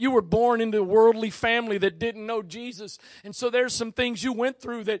 you were born into a worldly family that didn't know Jesus. And so there's some things you went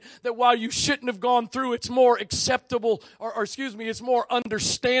through that while you shouldn't have gone through, it's more acceptable, it's more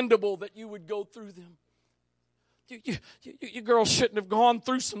understandable that you would go through them. You girls shouldn't have gone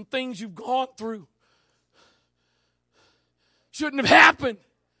through some things you've gone through. Shouldn't have happened.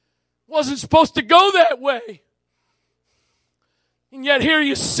 Wasn't supposed to go that way. And yet here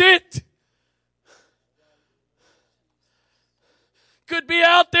you sit. Could be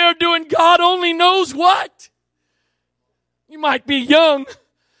out there doing God only knows what. You might be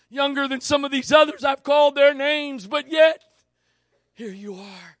younger than some of these others. I've called their names, but yet here you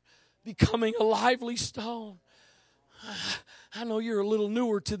are, becoming a lively stone. I know you're a little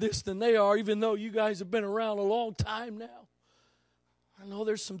newer to this than they are, even though you guys have been around a long time now. I know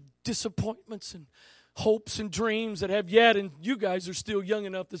there's some disappointments and hopes and dreams that have yet, and you guys are still young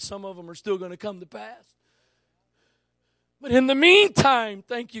enough that some of them are still going to come to pass. But in the meantime,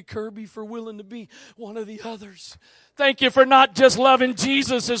 thank you, Kirby, for willing to be one of the others. Thank you for not just loving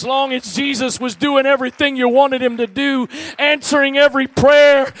Jesus as long as Jesus was doing everything you wanted him to do, answering every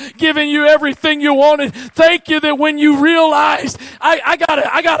prayer, giving you everything you wanted. Thank you that when you realized, I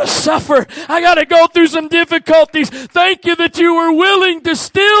gotta suffer, I gotta go through some difficulties. Thank you that you were willing to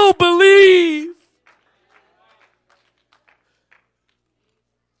still believe.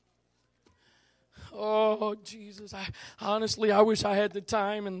 Oh, Jesus, I wish I had the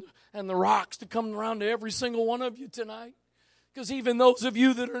time and the rocks to come around to every single one of you tonight. Because even those of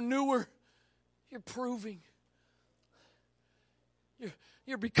you that are newer, you're proving.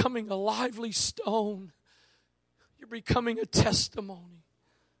 You're becoming a lively stone. You're becoming a testimony.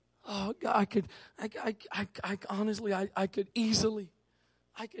 Oh, God, I could easily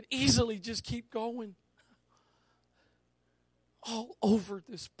just keep going all over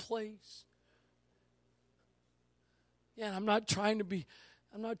this place. Yeah, I'm not trying to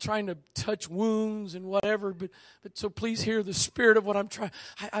touch wounds and whatever, but so please hear the spirit of what I'm trying.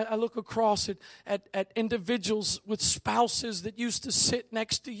 I look across at individuals with spouses that used to sit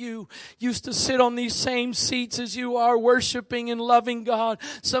next to you, used to sit on these same seats as you are, worshiping and loving God.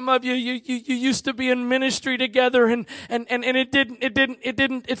 Some of you used to be in ministry together and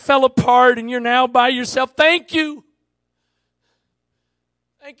it fell apart and you're now by yourself. Thank you.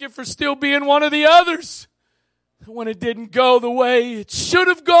 Thank you for still being one of the others. when it didn't go the way it should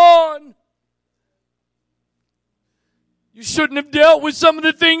have gone. You shouldn't have dealt with some of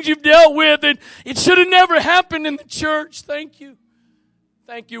the things you've dealt with, and it should have never happened in the church. Thank you.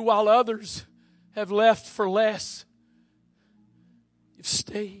 Thank you while others have left for less. You've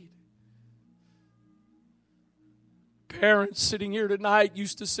stayed. Parents sitting here tonight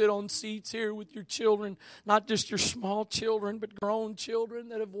used to sit on seats here with your children, not just your small children, but grown children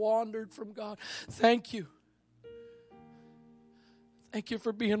that have wandered from God. Thank you. Thank you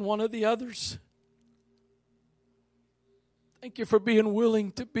for being one of the others. Thank you for being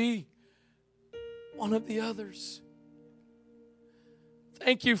willing to be one of the others.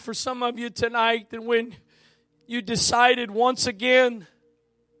 Thank you for some of you tonight that when you decided once again,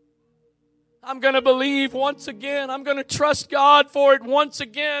 I'm going to believe once again, I'm going to trust God for it once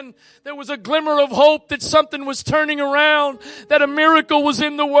again, there was a glimmer of hope that something was turning around, that a miracle was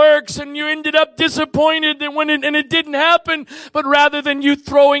in the works, and you ended up disappointed that it didn't happen, but rather than you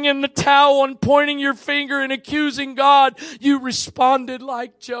throwing in the towel and pointing your finger and accusing God, you responded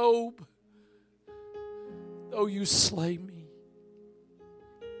like Job. Though you slay me,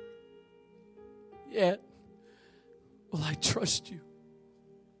 yet will I trust you.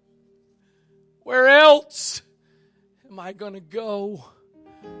 Where else am I going to go?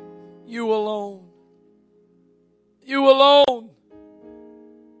 You alone. You alone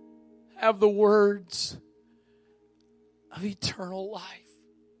have the words of eternal life.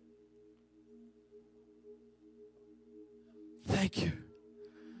 Thank you.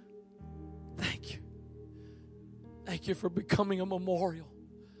 Thank you. Thank you for becoming a memorial.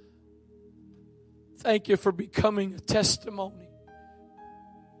 Thank you for becoming a testimony.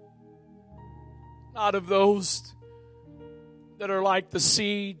 Not of those that are like the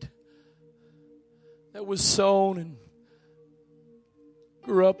seed that was sown and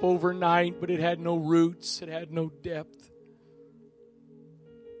grew up overnight, but it had no roots, it had no depth.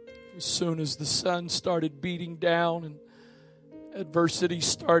 As soon as the sun started beating down and adversity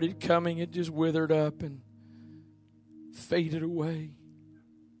started coming, it just withered up and faded away.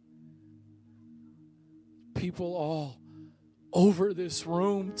 People all over this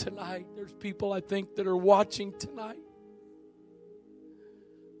room tonight. There's people I think that are watching tonight.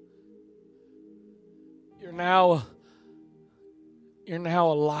 You're now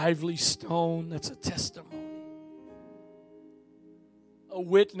a lively stone that's a testimony, a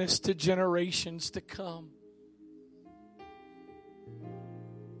witness to generations to come.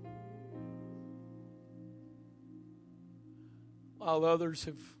 While others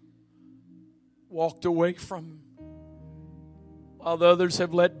have walked away from Him, while others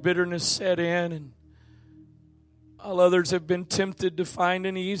have let bitterness set in, and while others have been tempted to find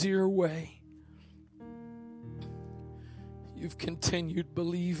an easier way, you've continued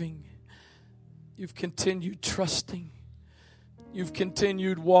believing. You've continued trusting. You've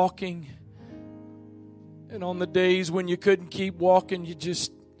continued walking. And on the days when you couldn't keep walking, you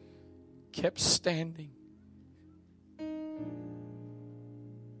just kept standing.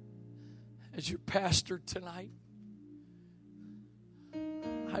 As your pastor tonight,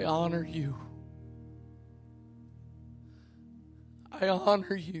 I honor you. I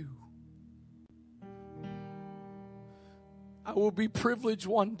honor you. I will be privileged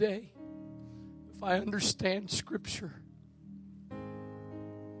one day if I understand Scripture.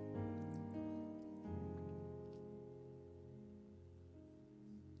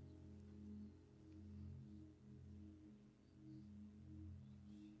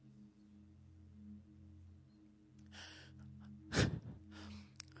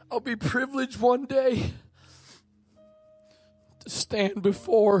 I'll be privileged one day to stand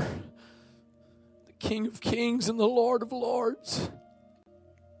before the King of Kings and the Lord of Lords.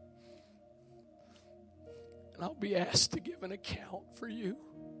 And I'll be asked to give an account for you.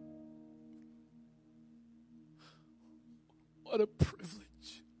 What a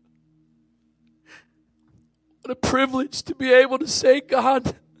privilege. What a privilege to be able to say,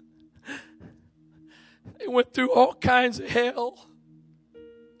 God, they went through all kinds of hell.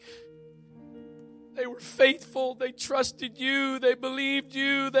 They were faithful. They trusted you. They believed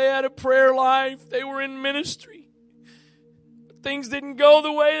you. They had a prayer life. They were in ministry. But things didn't go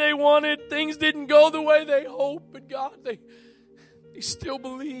the way they wanted. Things didn't go the way they hoped. But God, they still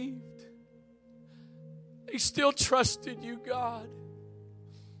believed. They still trusted you, God.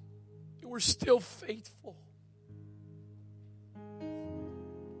 They were still faithful.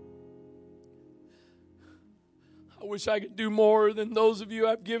 I wish I could do more than those of you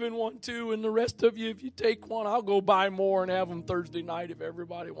I've given one to, and the rest of you, if you take one, I'll go buy more and have them Thursday night if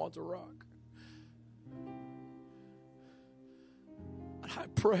everybody wants a rock. I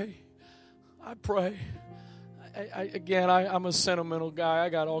pray, I'm a sentimental guy. I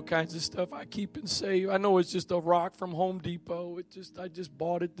got all kinds of stuff I keep and save. I know it's just a rock from Home Depot. I just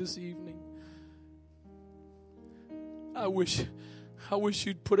bought it this evening. I wish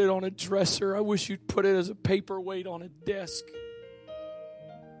you'd put it on a dresser. I wish you'd put it as a paperweight on a desk.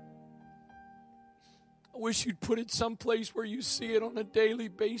 I wish you'd put it someplace where you see it on a daily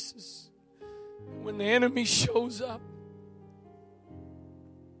basis. When the enemy shows up,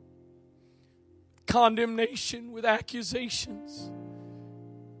 condemnation with accusations,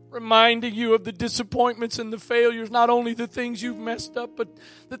 reminding you of the disappointments and the failures, not only the things you've messed up, but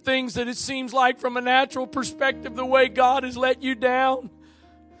the things that it seems like from a natural perspective, the way God has let you down.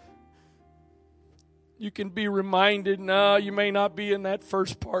 You can be reminded, no, you may not be in that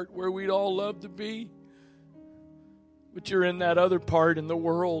first part where we'd all love to be, but you're in that other part, and the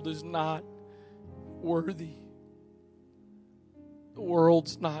world is not worthy. The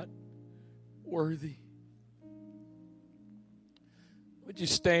world's not worthy. Would you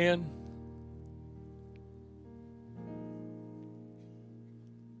stand?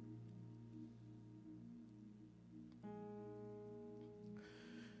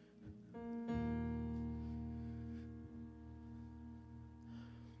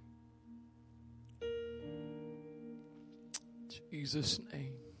 Jesus'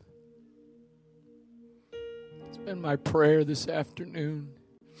 name. It's been my prayer this afternoon.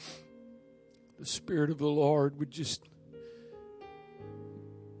 The Spirit of the Lord would just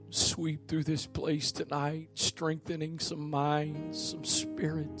sweep through this place tonight, strengthening some minds, some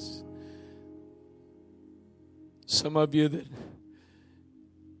spirits. Some of you that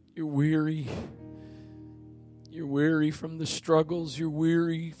you're weary. You're weary from the struggles. You're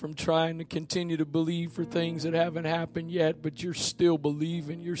weary from trying to continue to believe for things that haven't happened yet, but you're still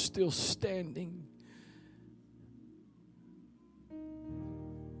believing. You're still standing.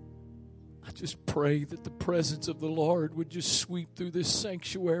 I just pray that the presence of the Lord would just sweep through this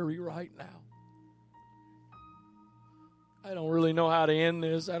sanctuary right now. I don't really know how to end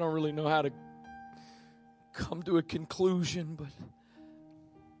this. I don't really know how to come to a conclusion, but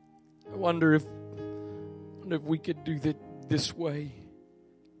I wonder if we could do that this way.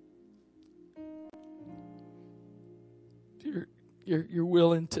 If you're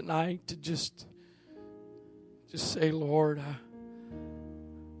willing tonight to just say, Lord,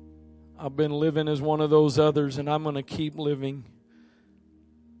 I've been living as one of those others, and I'm going to keep living.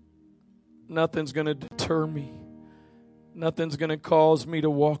 Nothing's going to deter me. Nothing's going to cause me to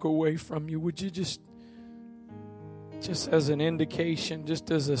walk away from you. Would you just as an indication, just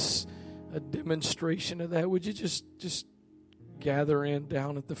as a demonstration of that, would you just gather in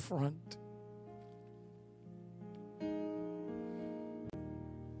down at the front?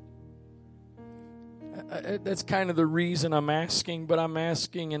 That's kind of the reason I'm asking, but I'm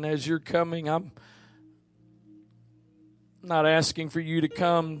asking, and as you're coming, I'm not asking for you to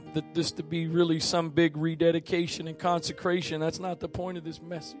come, that this to be really some big rededication and consecration. That's not the point of this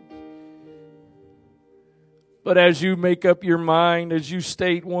message. But as you make up your mind, as you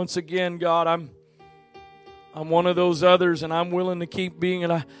state once again, God, I'm one of those others, and I'm willing to keep being.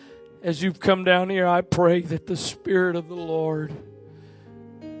 And as you've come down here, I pray that the Spirit of the Lord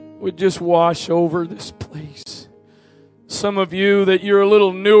would just wash over this place. Some of you that you're a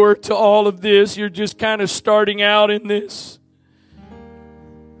little newer to all of this, you're just kind of starting out in this.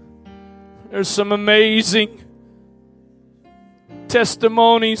 There's some amazing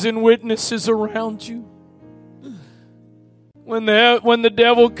testimonies and witnesses around you. When the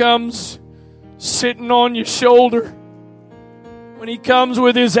devil comes sitting on your shoulder, when he comes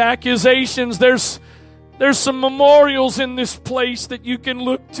with his accusations, there's some memorials in this place that you can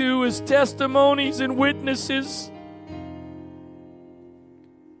look to as testimonies and witnesses.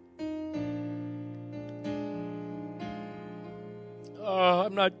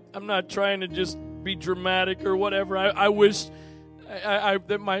 I'm not trying to just be dramatic or whatever. I wish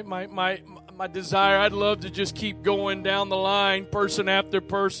that my desire, I'd love to just keep going down the line, person after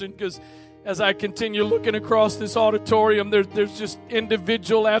person, because as I continue looking across this auditorium, there's just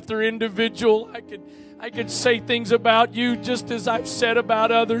individual after individual. I could say things about you just as I've said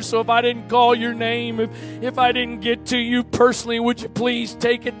about others. So if I didn't call your name, if I didn't get to you personally, would you please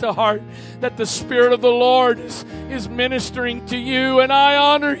take it to heart that the Spirit of the Lord is ministering to you, and I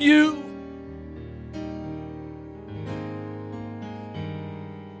honor you.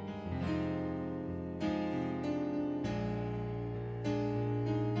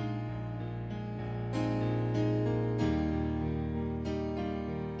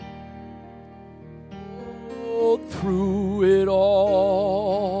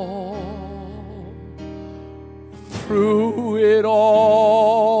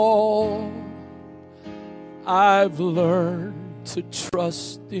 I've learned to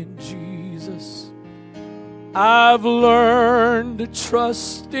trust in Jesus. I've learned to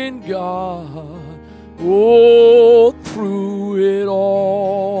trust in God. Oh, through it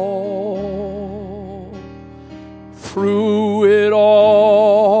all. Through it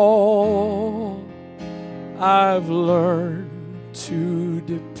all. I've learned to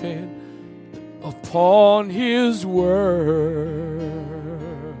depend upon His word.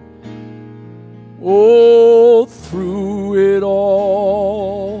 Oh, through it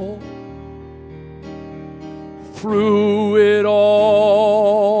all. Through it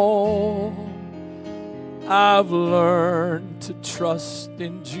all. I've learned to trust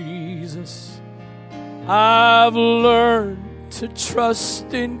in Jesus. I've learned to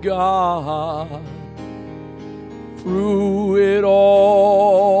trust in God. Through it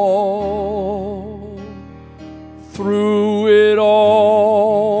all. Through it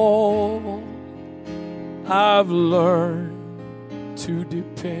all. I've learned to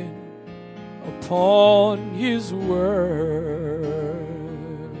depend upon His word.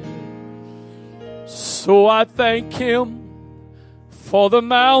 So I thank Him for the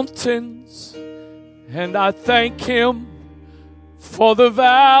mountains, and I thank Him for the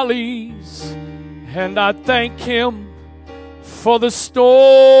valleys, and I thank Him for the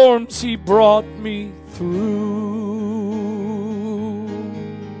storms He brought me through.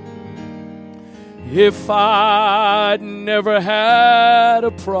 If I'd never had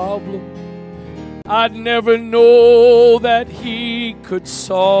a problem, I'd never know that He could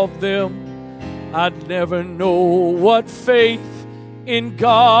solve them. I'd never know what faith in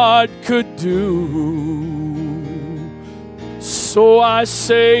God could do. So I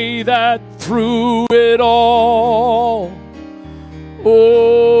say that through it all,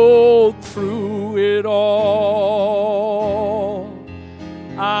 oh, through it all,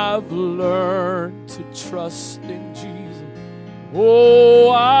 I've learned to trust in Jesus. Oh,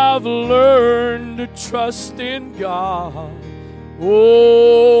 I've learned to trust in God.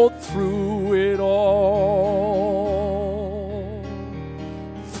 Oh, through it all.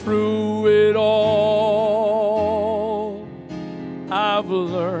 Through it all, I've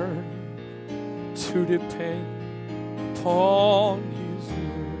learned to depend upon His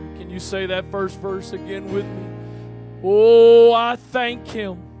word. Can you say that first verse again with me? Oh, I thank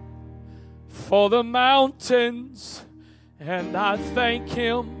Him for the mountains, and I thank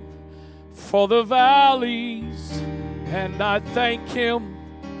Him for the valleys, and I thank Him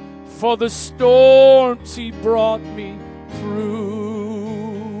for the storms He brought me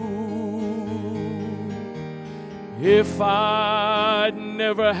through. If I'd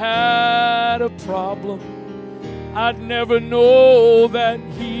never had a problem, I'd never know that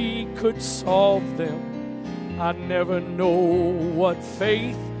He could solve them. I'd never know what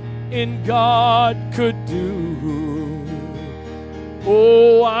faith in God could do.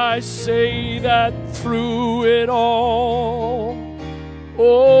 Oh, I say that through it all,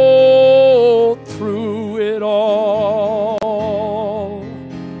 oh, through it all,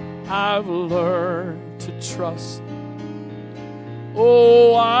 I've learned to trust.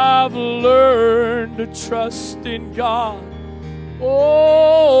 Oh, I've learned to trust in God.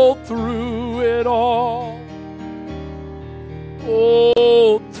 Oh, through it all.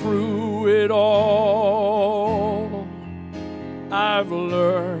 Oh, through it all, I've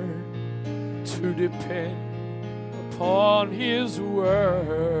learned to depend upon His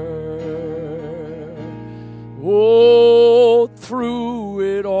word. Oh, through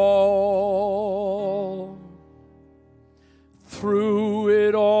it all, through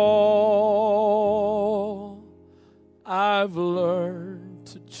it all, I've learned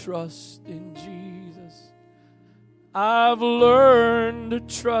to trust in Jesus. I've learned to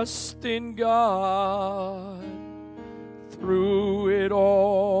trust in God. Through it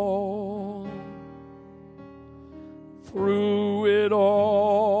all, through it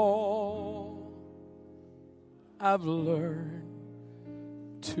all, I've learned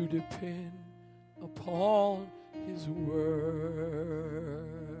to depend upon His word.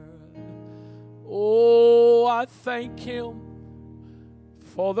 Oh, I thank Him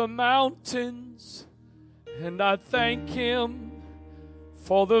for the mountains, and I thank Him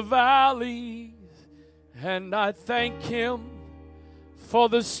for the valleys, and I thank Him for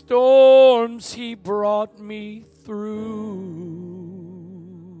the storms He brought me through.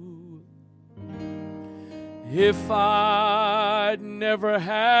 If I'd never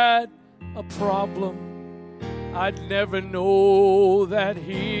had a problem, I'd never know that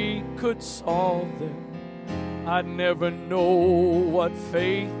He could solve them. I'd never know what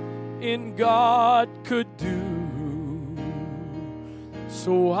faith in God could do.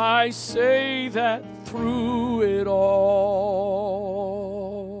 So I say that through it all,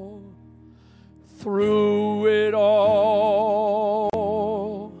 through it all,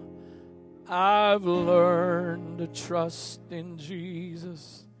 I've learned to trust in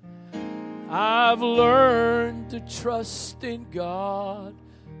Jesus. I've learned to trust in God.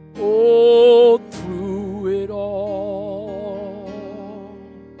 Oh, through it all,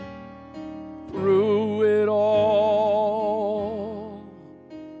 through it all,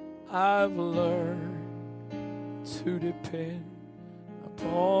 I've learned to depend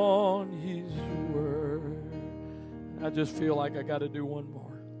upon His word. I just feel like I got to do one more.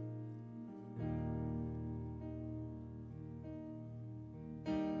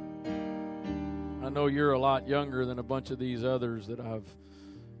 I know you're a lot younger than a bunch of these others that I've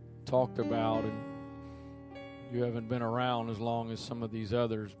talked about, and you haven't been around as long as some of these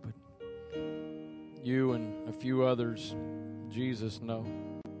others, but you and a few others, Jesus know.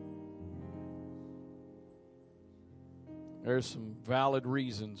 There's some valid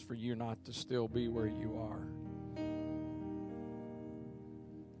reasons for you not to still be where you are.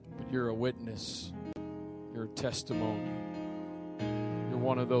 But you're a witness. You're a testimony. You're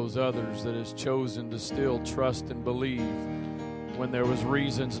one of those others that has chosen to still trust and believe when there was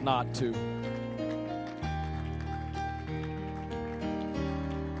reasons not to.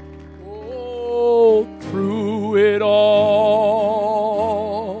 Oh, through it all,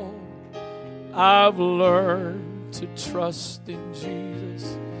 I've learned to trust in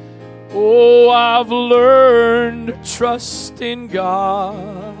Jesus. Oh, I've learned to trust in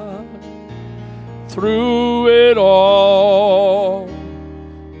God. Through it all,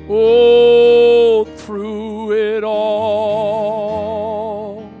 oh, through it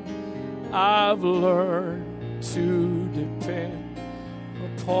all, I've learned to depend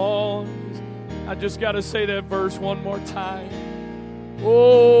upon His. I just got to say that verse one more time.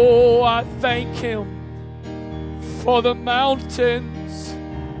 Oh, I thank Him for the mountains,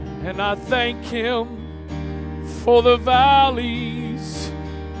 and I thank Him for the valleys,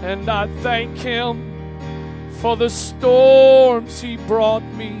 and I thank Him for the storms He brought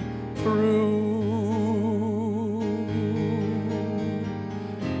me through.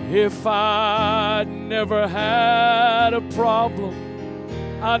 If I'd never had a problem,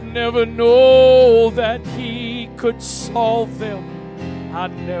 I'd never know that He could solve them.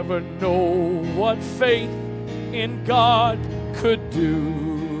 I'd never know what faith in God could do.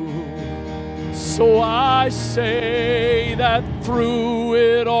 So I say that through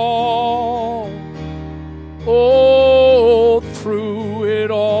it all, oh, through it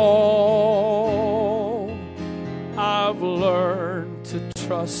all, I've learned to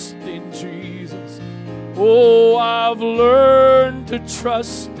trust in Jesus. Oh, I've learned to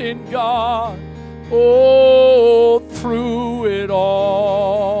trust in God. Oh, through it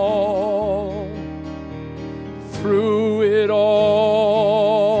all, through it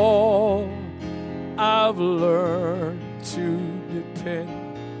all, I've learned to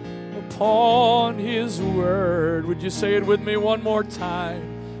depend upon His word. Would you say it with me one more time?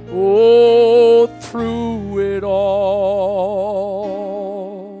 Oh, through it all,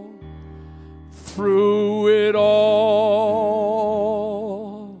 through it all,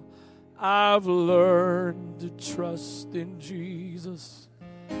 I've learned to trust in Jesus.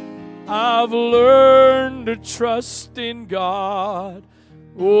 I've learned to trust in God.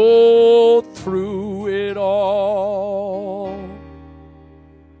 Oh, through it all,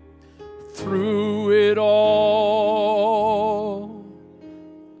 through it all,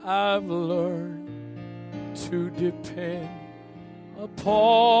 I've learned to depend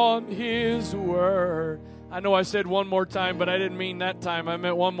upon His word. I know I said one more time, but I didn't mean that time. I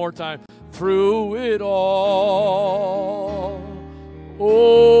meant one more time. Through it all,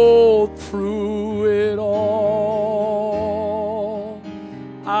 oh, through it all,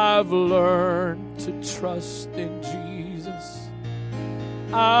 I've learned to trust in Jesus.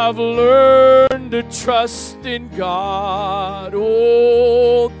 I've learned to trust in God.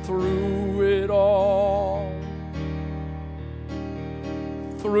 Oh, through it all,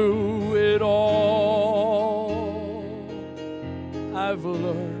 through it all, I've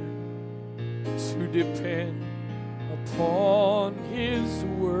learned to depend upon His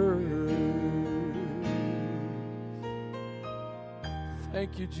word.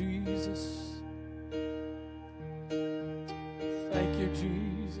 Thank you, Jesus. Thank you,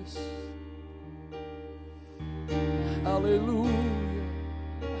 Jesus. Hallelujah.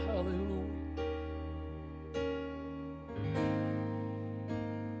 Hallelujah.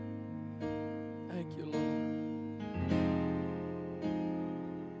 Thank you, Lord.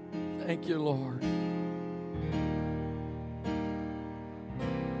 Thank you, Lord.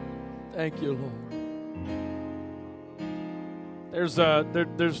 Thank you, Lord. There's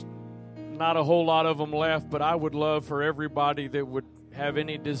not a whole lot of them left, but I would love for everybody that would have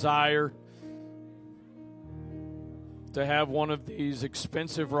any desire to have one of these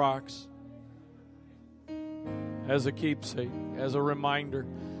expensive rocks as a keepsake, as a reminder.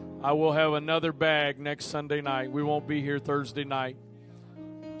 I will have another bag next Sunday night. We won't be here Thursday night.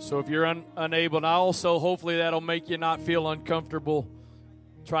 So if you're unable, and also hopefully that'll make you not feel uncomfortable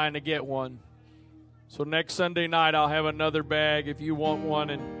trying to get one. So next Sunday night I'll have another bag if you want one,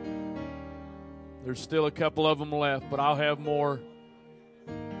 and there's still a couple of them left, but I'll have more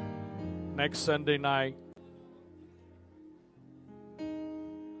next Sunday night.